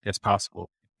as possible.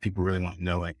 People really want to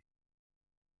know like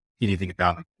anything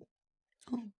about me.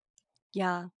 Oh,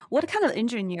 yeah. What kind of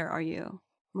engineer are you?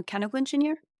 Mechanical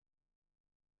engineer?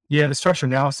 Yeah, the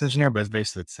structural analysis engineer, but it's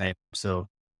basically the same. So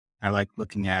I like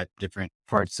looking at different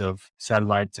parts of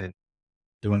satellites and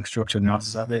doing structural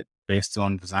analysis of it based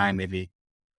on design, maybe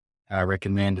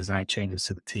recommend design changes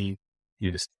to the team,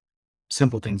 just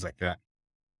simple things like that.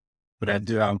 But I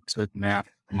do with math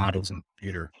models and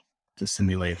computer to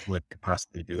simulate what could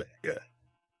possibly do it.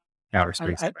 Outer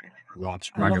space I,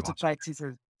 launch, I rocket love to launch. practice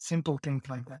simple things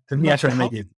like that. To me, I try to How,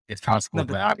 make it as possible, no,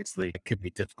 but but obviously it could be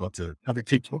difficult to other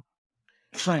people.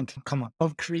 Frank, come on.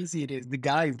 How crazy it is. The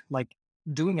guy like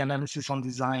doing analysis on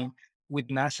design with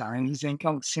NASA and he's saying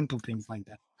simple things like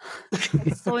that.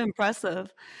 It's so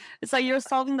impressive. It's like you're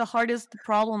solving the hardest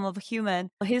problem of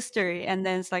human history, and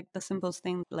then it's like the simplest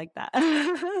thing like that.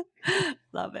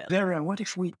 Love it. Vera, what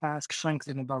if we ask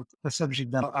Franklin about a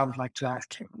subject that I would like to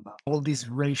ask him about? All these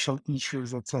racial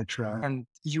issues, etc. And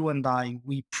you and I,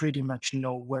 we pretty much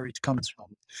know where it comes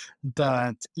from.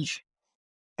 But if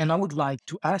And I would like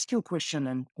to ask you a question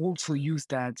and also use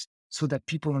that so that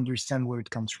people understand where it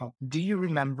comes from. Do you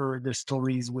remember the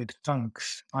stories with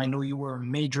Funks? I know you were a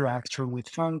major actor with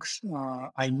Funks.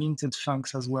 I minted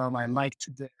Funks as well. I liked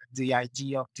the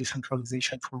idea of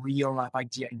decentralization for real. I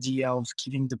like the idea of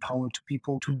giving the power to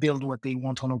people to build what they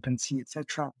want on OpenSea,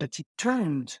 etc. But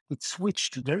it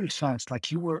switched very fast.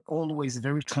 Like you were always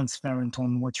very transparent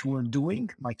on what you were doing,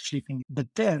 like flipping. But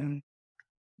then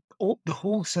the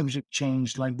whole subject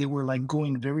changed. Like they were like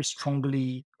going very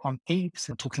strongly on apes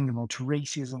and talking about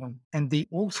racism. And they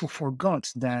also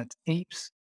forgot that apes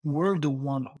were the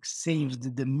one who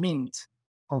saved the mint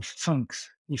of funks,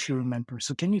 if you remember.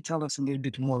 So can you tell us a little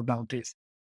bit more about this?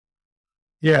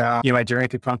 Yeah, my journey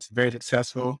through Punk's very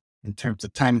successful in terms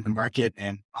of timing the market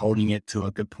and holding it to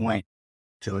a good point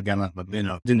till it got enough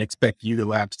momentum. Didn't expect Yuga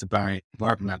Labs to buy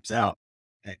Larva Labs out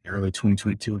in early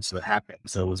 2022, so it happened.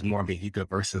 So it was more of a Yuga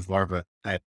versus Larva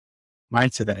type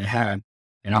mindset that I had.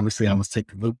 And obviously I was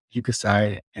take the Yuga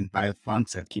side and buy the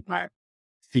funds and keep my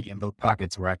feet in both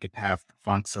pockets where I could have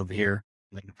funds over here,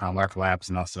 like from Larva Labs,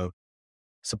 and also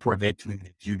support the community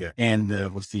of Yuga. And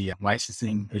with the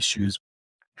licensing issues,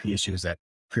 the issues that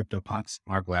CryptoPunks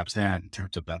Larva Labs had in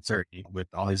terms of uncertainty with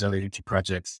all these other UT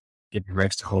projects getting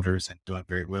regs to holders and doing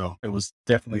very well. It was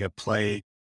definitely a play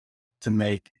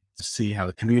to see how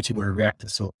the community would react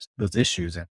to those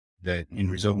issues. And the end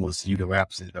result was Yuga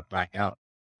Labs ended up backing out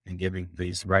and giving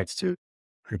these rights to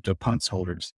CryptoPunks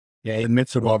holders. Yeah, in the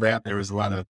midst of all that, there was a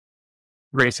lot of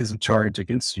racism charge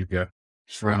against Yuga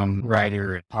from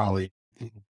Ryder and Polly, who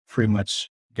pretty much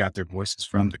got their voices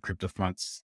from the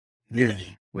CryptoPunks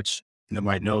community, which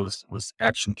nobody knows was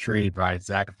actually created by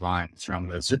Zach Vine from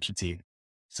the Egyptian team.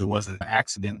 So it wasn't an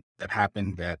accident that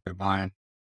happened that Vine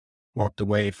walked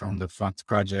away from the Funks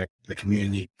project. The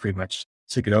community pretty much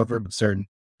took it over, but certain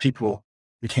people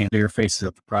became bigger faces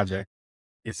of the project.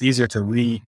 It's easier to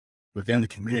lead within the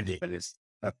community, but it's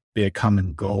a big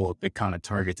common goal, a big common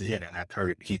target to hit, and that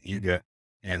target became Yuga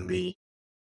and the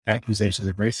accusations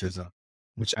of racism,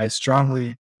 which I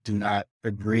strongly do not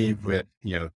agree with,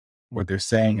 what they're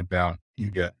saying about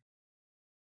Yuga.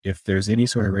 If there's any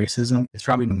sort of racism, it's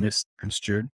probably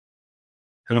misconstrued.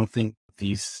 I don't think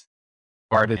these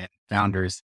artists and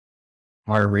founders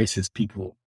are racist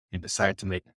people and decide to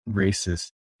make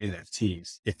racist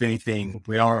NFTs. If anything,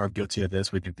 we all are guilty of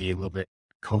this. We could be a little bit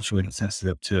culturally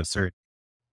insensitive to certain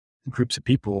groups of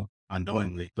people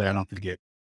unknowingly, but I don't think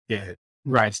it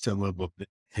rise to a level of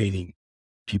hating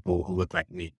people who look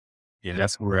like me.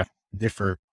 That's where I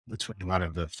differ between a lot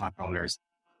of the fund owners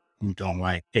who don't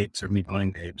like apes or me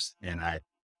owning apes. And I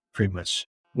pretty much,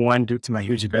 one, due to my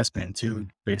huge investment, and two,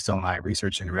 based on my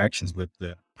research interactions with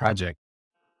the project,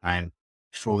 I'm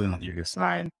fully on your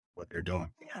side what they're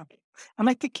doing. Yeah. And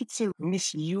I think it's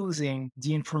misusing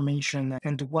the information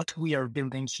and what we are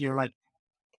building here. Like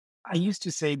I used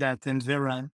to say that, and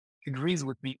Vera agrees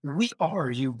with me. We are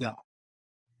Yuga.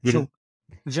 So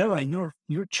Vera,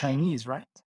 you're Chinese, right?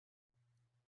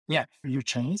 Yeah, you're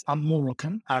Chinese. I'm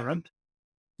Moroccan, Arab.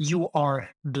 You are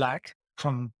black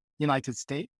from United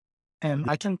States. And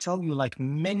I can tell you like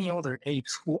many other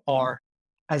apes who are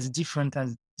as different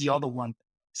as the other one.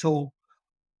 So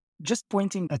just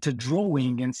pointing at a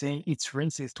drawing and saying it's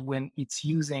racist when it's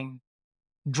using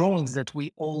drawings that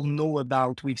we all know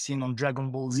about, we've seen on Dragon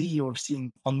Ball Z or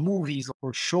seen on movies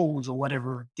or shows or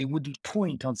whatever, they wouldn't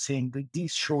point on saying that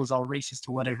these shows are racist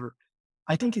or whatever.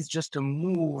 I think it's just a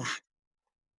move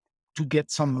to get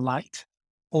some light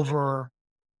over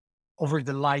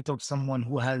the light of someone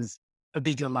who has a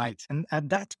bigger light. And at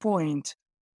that point,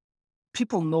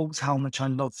 people knows how much I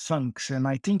love funks, and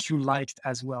I think you liked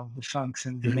as well the funks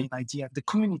and the main idea. The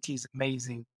community is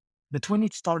amazing, but when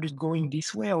it started going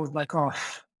this way, I was like, oh,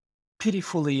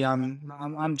 pitifully,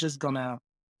 I'm just gonna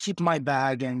keep my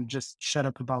bag and just shut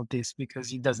up about this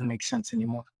because it doesn't make sense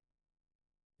anymore.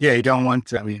 Yeah, you don't want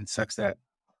to. I mean, it sucks that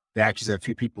the actions of a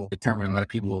few people determine a lot of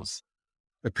people's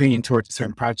opinion towards a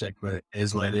certain project, but it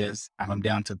is what it is. I'm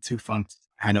down to 2 funks.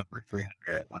 I had over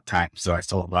 300 at one time, so I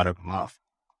sold a lot of them off.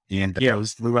 And yeah,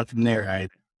 we went from there. I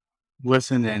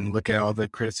listen and look at all the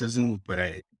criticism, but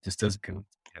it just doesn't come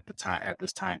at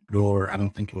this time, or I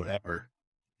don't think it would ever.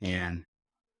 And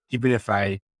even if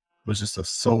I was just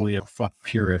solely a fuck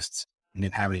purist and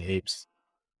didn't have any apes,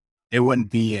 it wouldn't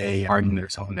be a argument or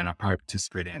something that I probably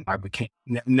participate in. I would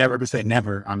never to say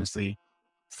never, honestly.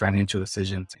 Financial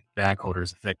decisions, bag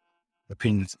holders affect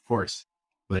opinions, of course,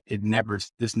 but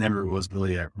this never was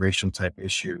really a racial type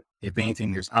issue. If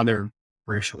anything, there's other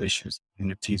racial issues in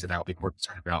NFTs that I'll be more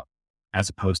concerned about, as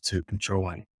opposed to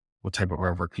controlling what type of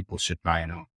artwork people should buy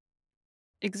and own.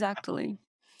 Exactly.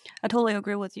 I totally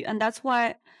agree with you. And that's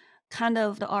why kind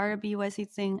of the RBYC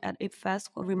thing at Ape Fest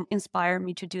inspired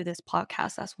me to do this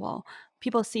podcast as well.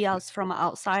 People see us from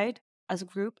outside as a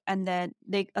group, and then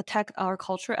they attack our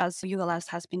culture as ULS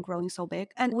has been growing so big.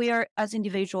 And we are, as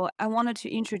individual, I wanted to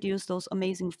introduce those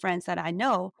amazing friends that I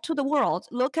know to the world.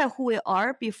 Look at who we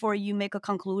are before you make a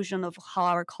conclusion of how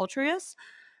our culture is.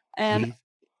 And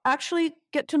actually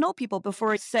get to know people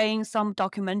before saying some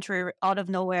documentary out of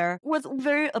nowhere with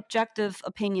very objective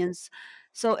opinions.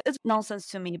 So it's nonsense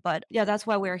to me, but yeah, that's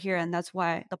why we're here. And that's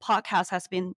why the podcast has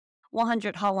been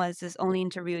 100 Hot Ones is only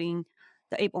interviewing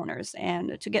the ape owners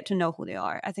and to get to know who they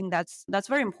are. I think that's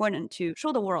very important to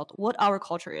show the world what our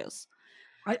culture is.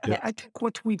 I think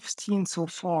what we've seen so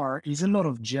far is a lot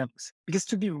of gems. Because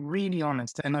to be really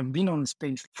honest, and I've been on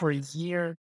space for a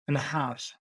year and a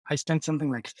half, I spent something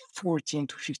like 14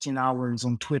 to 15 hours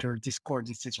on Twitter, Discord,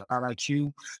 etc. Like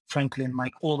you, Franklin,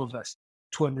 like all of us,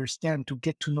 to understand, to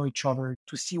get to know each other,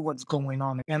 to see what's going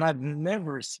on. And I've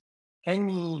never seen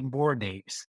any board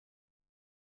apes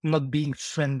not being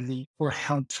friendly or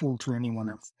helpful to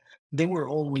anyone else. They were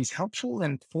always helpful,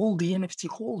 and all the NFT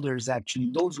holders,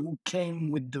 actually, those who came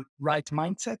with the right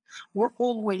mindset, were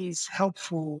always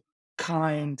helpful,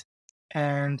 kind,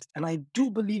 and I do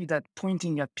believe that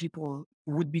pointing at people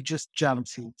would be just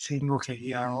jealousy, saying,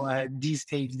 "Okay, these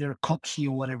apes they're cocky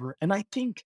or whatever." And I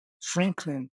think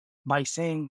Franklin, by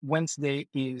saying Wednesday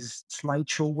is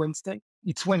slideshow Wednesday,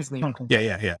 it's Wednesday. Franklin.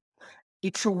 Yeah.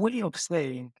 It's a way of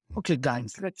saying, okay,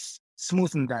 guys, let's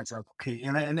smoothen guys out. Okay.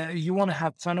 And you want to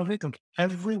have fun of it? Okay.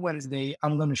 Every Wednesday,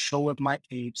 I'm going to show up my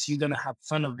apes. You're going to have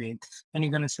fun of it. And you're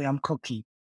going to say, I'm cocky.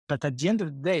 But at the end of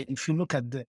the day, if you look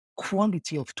at the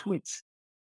quality of tweets,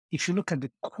 if you look at the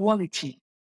quality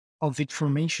of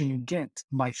information you get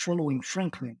by following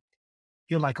Franklin,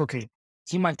 you're like, okay,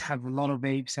 he might have a lot of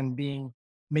apes and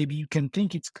maybe you can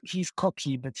think he's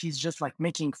cocky, but he's just like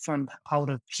making fun out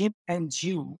of him and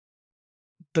you,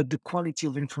 but the quality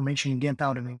of information you get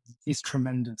out of it is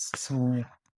tremendous. So,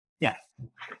 yeah.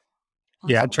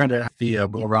 Yeah, I'm trying to be a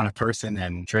well-rounded person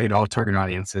and trade all target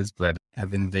audiences, but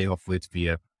having they hopefully to be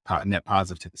a net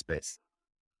positive to the space.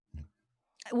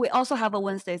 We also have a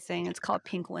Wednesday thing. It's called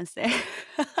Pink Wednesday.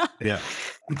 Yeah.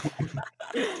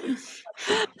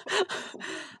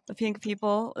 The pink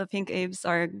people, the pink apes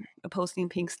are posting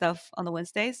pink stuff on the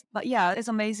Wednesdays. But yeah, it's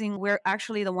amazing. We're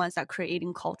actually the ones that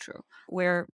creating culture.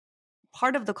 We're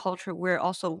part of the culture. We're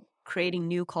also creating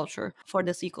new culture for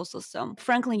this ecosystem.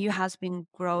 Franklin, you has been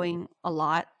growing a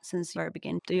lot since the very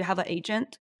beginning. Do you have an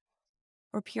agent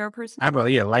or PR person? I have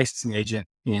a licensing agent,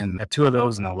 and I have 2 of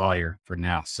those and a lawyer for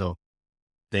now. So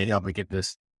they help me get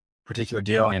this particular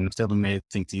deal, and still made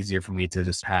things easier for me to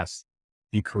just pass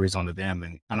inquiries on to them,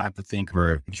 and I don't have to think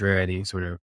for any sort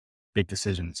of big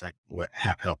decisions like what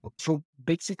have help. So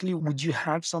basically, would you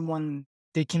have someone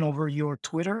taking over your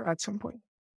Twitter at some point?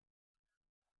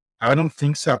 I don't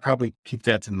think so. I'll probably keep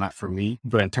that to not for me,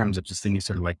 but in terms of just any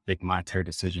sort of like big monetary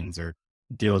decisions or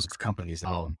deals with companies,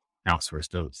 I'll outsource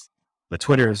those. But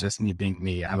Twitter is just me being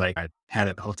me. I had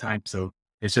it the whole time. So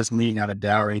it's just me, not a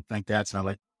DAO or anything like that. So I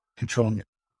like controlling it.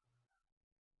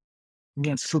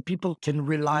 Yes. So people can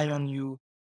rely on you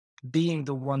being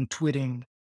the one tweeting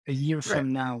a year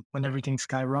from now when everything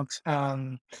skyrockets.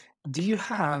 Do you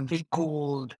have a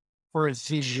goal or a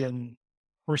vision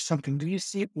or something? Do you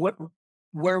see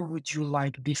where would you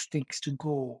like these things to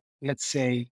go? Let's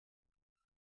say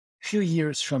few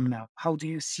years from now, how do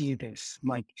you see this?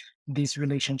 Like this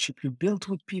relationship you built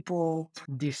with people,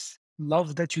 this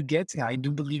love that you get. Yeah, I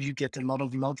do believe you get a lot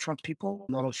of love from people,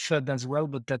 a lot of fun as well,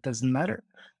 but that doesn't matter.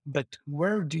 But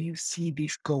where do you see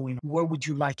this going? Where would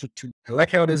you like it to? I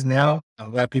like how it is now. A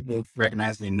lot of people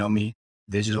recognize me, know me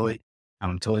digitally.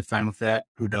 I'm totally fine with that.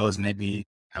 Who knows? Maybe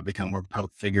I'll become more of a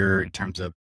public figure in terms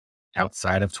of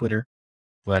outside of Twitter,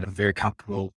 but I'm very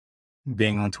comfortable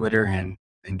being on Twitter and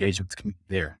engaging with the community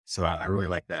there. So I really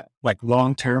like that. Like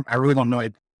long term, I really don't know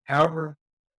it. However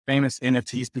famous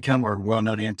NFTs become or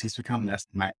well-known NFTs become, that's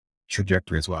my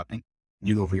trajectory as well. I think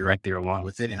you will be right there along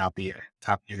with it, and I'll be a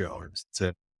top user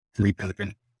to reap the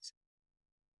benefits.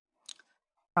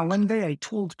 And one day I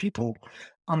told people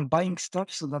I'm buying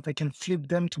stuff so that I can flip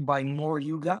them to buy more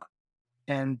Yuga.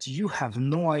 And you have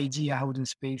no idea how the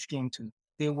space came to.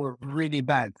 They were really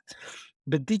bad,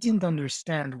 but they didn't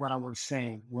understand what I was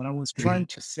saying. What I was trying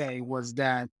to say was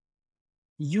that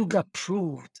Yuga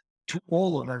proved to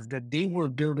all of us that they were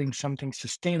building something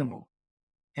sustainable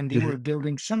and they were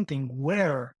building something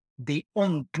where they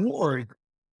onboard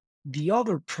the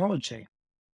other project.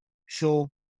 So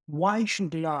why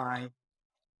should I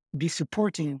be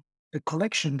supporting a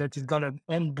collection that is gonna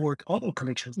onboard other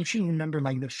collections? If you remember,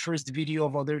 like the first video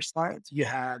of Other Side, you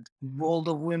had World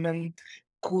of Women,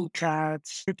 Cool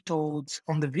Cats, Cryptodes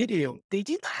on the video. They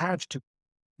didn't have to.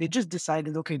 They just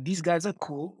decided, okay, these guys are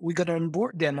cool. We gotta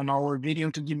onboard them on our video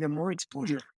to give them more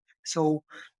exposure. So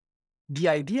the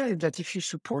idea is that if you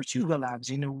support Yuga Labs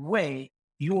in a way,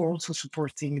 you're also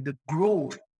supporting the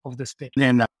growth of the space.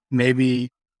 And maybe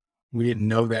we didn't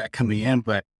know that coming in,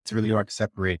 but it's really hard to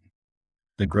separate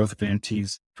the growth of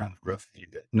NFTs from the growth of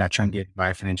Yuga. I'm not trying to get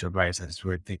by financial advice. I just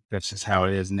really think that's just how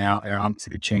it is now. And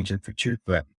obviously, it could change in the future,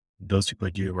 but those people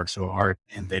that do work so hard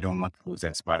and they don't want to lose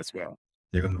that spot as well.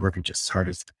 They're going to work just as hard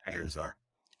as the competitors are.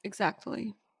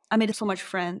 Exactly. I made so much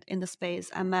friend in the space.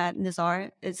 I met Nizar.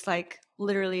 It's like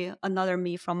literally another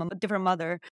me from a different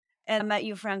mother. And I met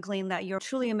you, Franklin, that you're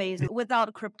truly amazing.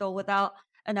 Without crypto, without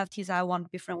NFTs, I want to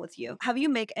be friend with you. Have you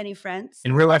make any friends?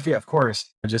 In real life, yeah, of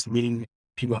course. Just meeting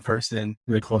people in person,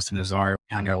 really close to Nazar,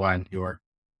 hang out a lot in New York.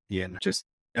 Yeah, and just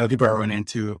people I run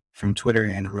into from Twitter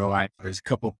and real life. There's a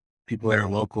couple people that are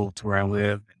local to where I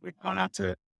live. We've gone out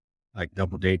to like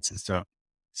double dates and stuff.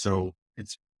 So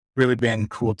it's really been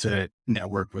cool to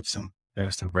network with some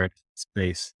best of red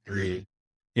space through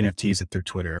NFTs and through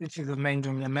Twitter. This is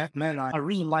amazing. And man, I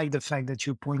really like the fact that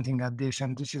you're pointing at this.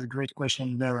 And this is a great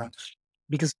question, Vera,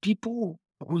 because people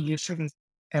who listen,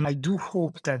 and I do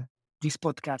hope that this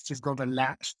podcast is going to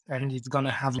last and it's going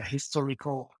to have a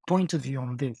historical point of view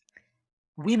on this.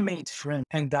 We made friends,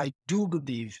 and I do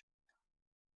believe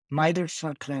neither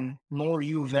Franklin nor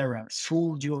you, Vera,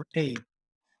 sold your aid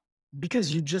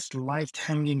because you just liked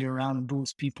hanging around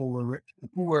those people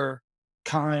who were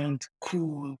kind,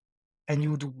 cool, and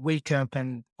you would wake up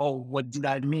and, oh, what did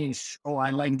I miss? Oh,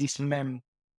 I like this meme.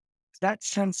 That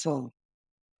sense of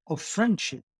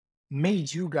friendship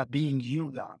made Yuga being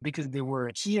Yuga because they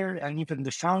were here and even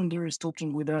the founders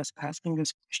talking with us, asking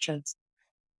us questions.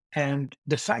 And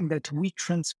the fact that we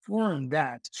transformed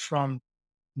that from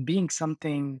being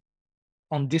something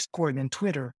on Discord and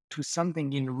Twitter to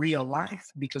something in real life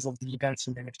because of the events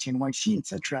in NFT and YC,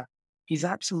 etc., is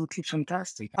absolutely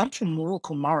fantastic. I'm from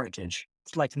Morocco, Marrakech.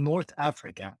 It's like North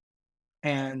Africa.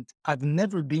 And I've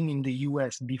never been in the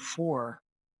US before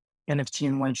NFT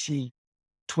and YC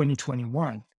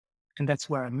 2021. And that's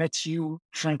where I met you,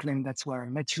 Franklin. That's where I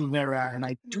met you, Vera. And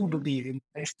I do believe in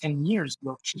the next 10 years,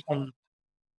 we'll keep on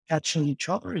catching each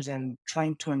other and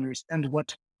trying to understand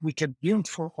what we can build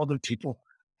for other people.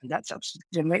 And that's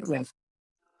absolutely amazing.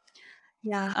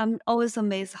 Yeah, I'm always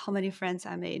amazed how many friends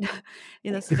I made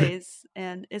in the space.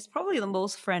 And it's probably the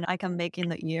most friend I can make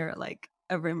in a year, like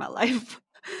ever in my life.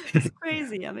 It's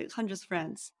crazy. I made hundreds of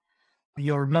friends.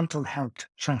 Your mental health,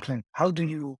 Franklin, how do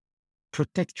you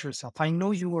protect yourself? I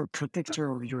know you are a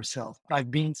protector of yourself.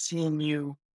 I've been seeing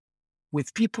you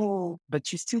with people,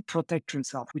 but you still protect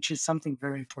yourself, which is something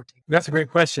very important. That's a great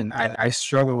question. I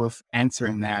struggle with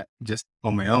answering that just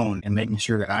on my own and making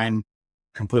sure that I'm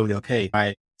completely okay.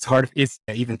 It's hard. It's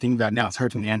even thinking about it now. It's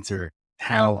hard for me to answer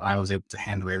how I was able to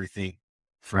handle everything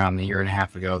from a year and a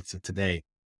half ago to today.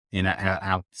 And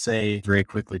I'll say very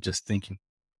quickly, just thinking,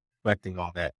 reflecting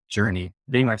on that journey,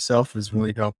 being myself has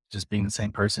really helped. Just being the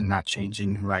same person, not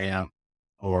changing who I am,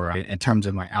 or in terms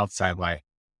of my outside life,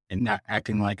 and not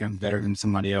acting like I'm better than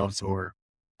somebody else or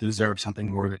deserve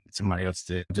something more than somebody else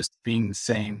did. Just being the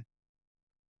same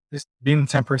Just being the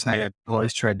type of person I had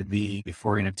always tried to be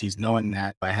before NFTs, knowing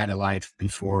that I had a life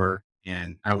before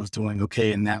and I was doing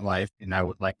okay in that life. And I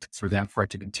would like for it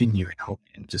to continue and hope,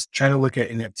 and just try to look at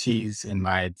NFTs and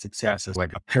my success as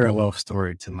like a parallel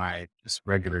story to my just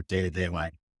regular day-to-day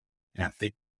life. And I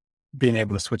think being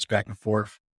able to switch back and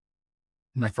forth,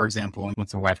 like for example,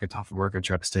 once a wife gets off of work, I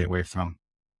try to stay away from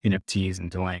NFTs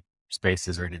and doing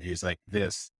spaces or interviews like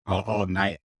this all night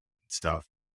and stuff.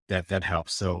 That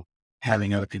helps. So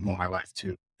having other people in my life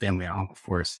too, family at home, of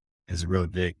course, is a really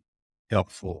big,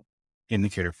 helpful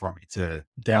indicator for me to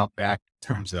dial back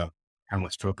in terms of how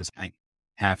much focus I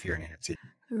have here in NFT.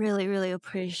 Really, really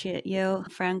appreciate you,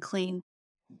 Franklin.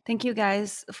 Thank you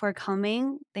guys for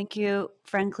coming. Thank you,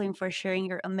 Franklin, for sharing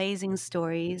your amazing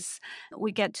stories.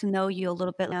 We get to know you a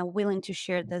little bit, and I'm willing to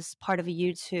share this part of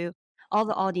you to all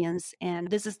the audience. And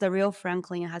this is the real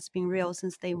Franklin, has been real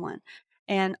since day one.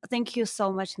 And thank you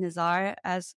so much, Nizar,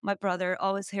 as my brother,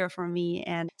 always here for me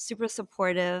and super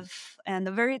supportive and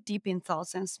very deep in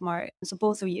thoughts and smart. So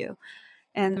both of you.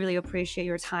 And really appreciate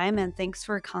your time. And thanks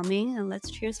for coming. And let's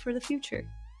cheers for the future.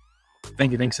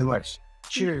 Thank you. Thanks so much.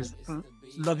 Cheers.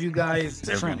 Love you guys.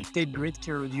 Everybody. Take great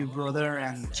care of you, brother,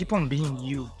 and keep on being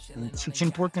you. It's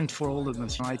important for all of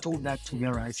us. I told that to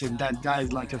Vera. I said that guy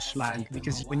is like a flag,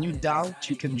 because when you doubt,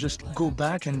 you can just go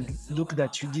back and look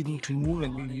that you didn't move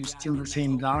and you're still the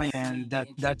same guy, and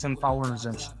that empowers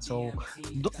us. So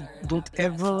don't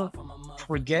ever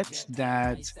forget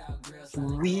that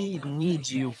we need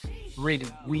you. Really,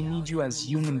 we need you as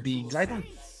human beings. I don't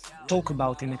talk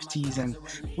about NFTs, and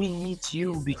we need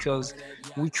you because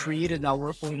we created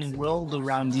our own world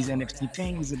around these NFT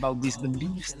things, about these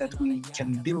beliefs that we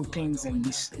can build things and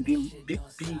be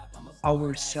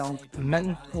ourselves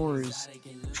mentors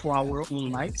for our own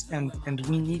lives. And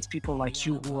we need people like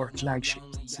you who are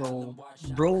flagships. So,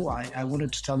 bro, I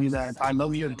wanted to tell you that I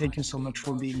love you and thank you so much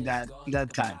for being that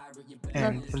guy.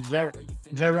 And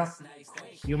Vera,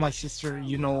 you're my sister.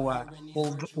 You know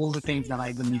all the things that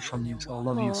I believe from you. So I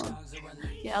love you so much.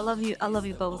 Yeah, I love you. I love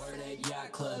you both.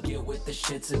 Yacht club, get with the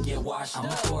shit to get washed. I'm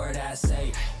a bored ass,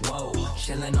 say, whoa,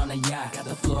 chilling on a yacht, got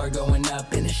the floor going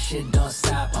up and the shit don't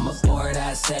stop. I'm a bored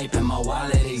ass ape and my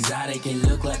wallet exotic. It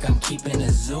look like I'm keeping a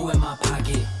zoo in my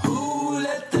pocket. Who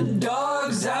let the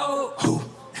dogs out? Who?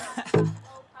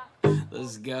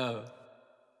 Let's go.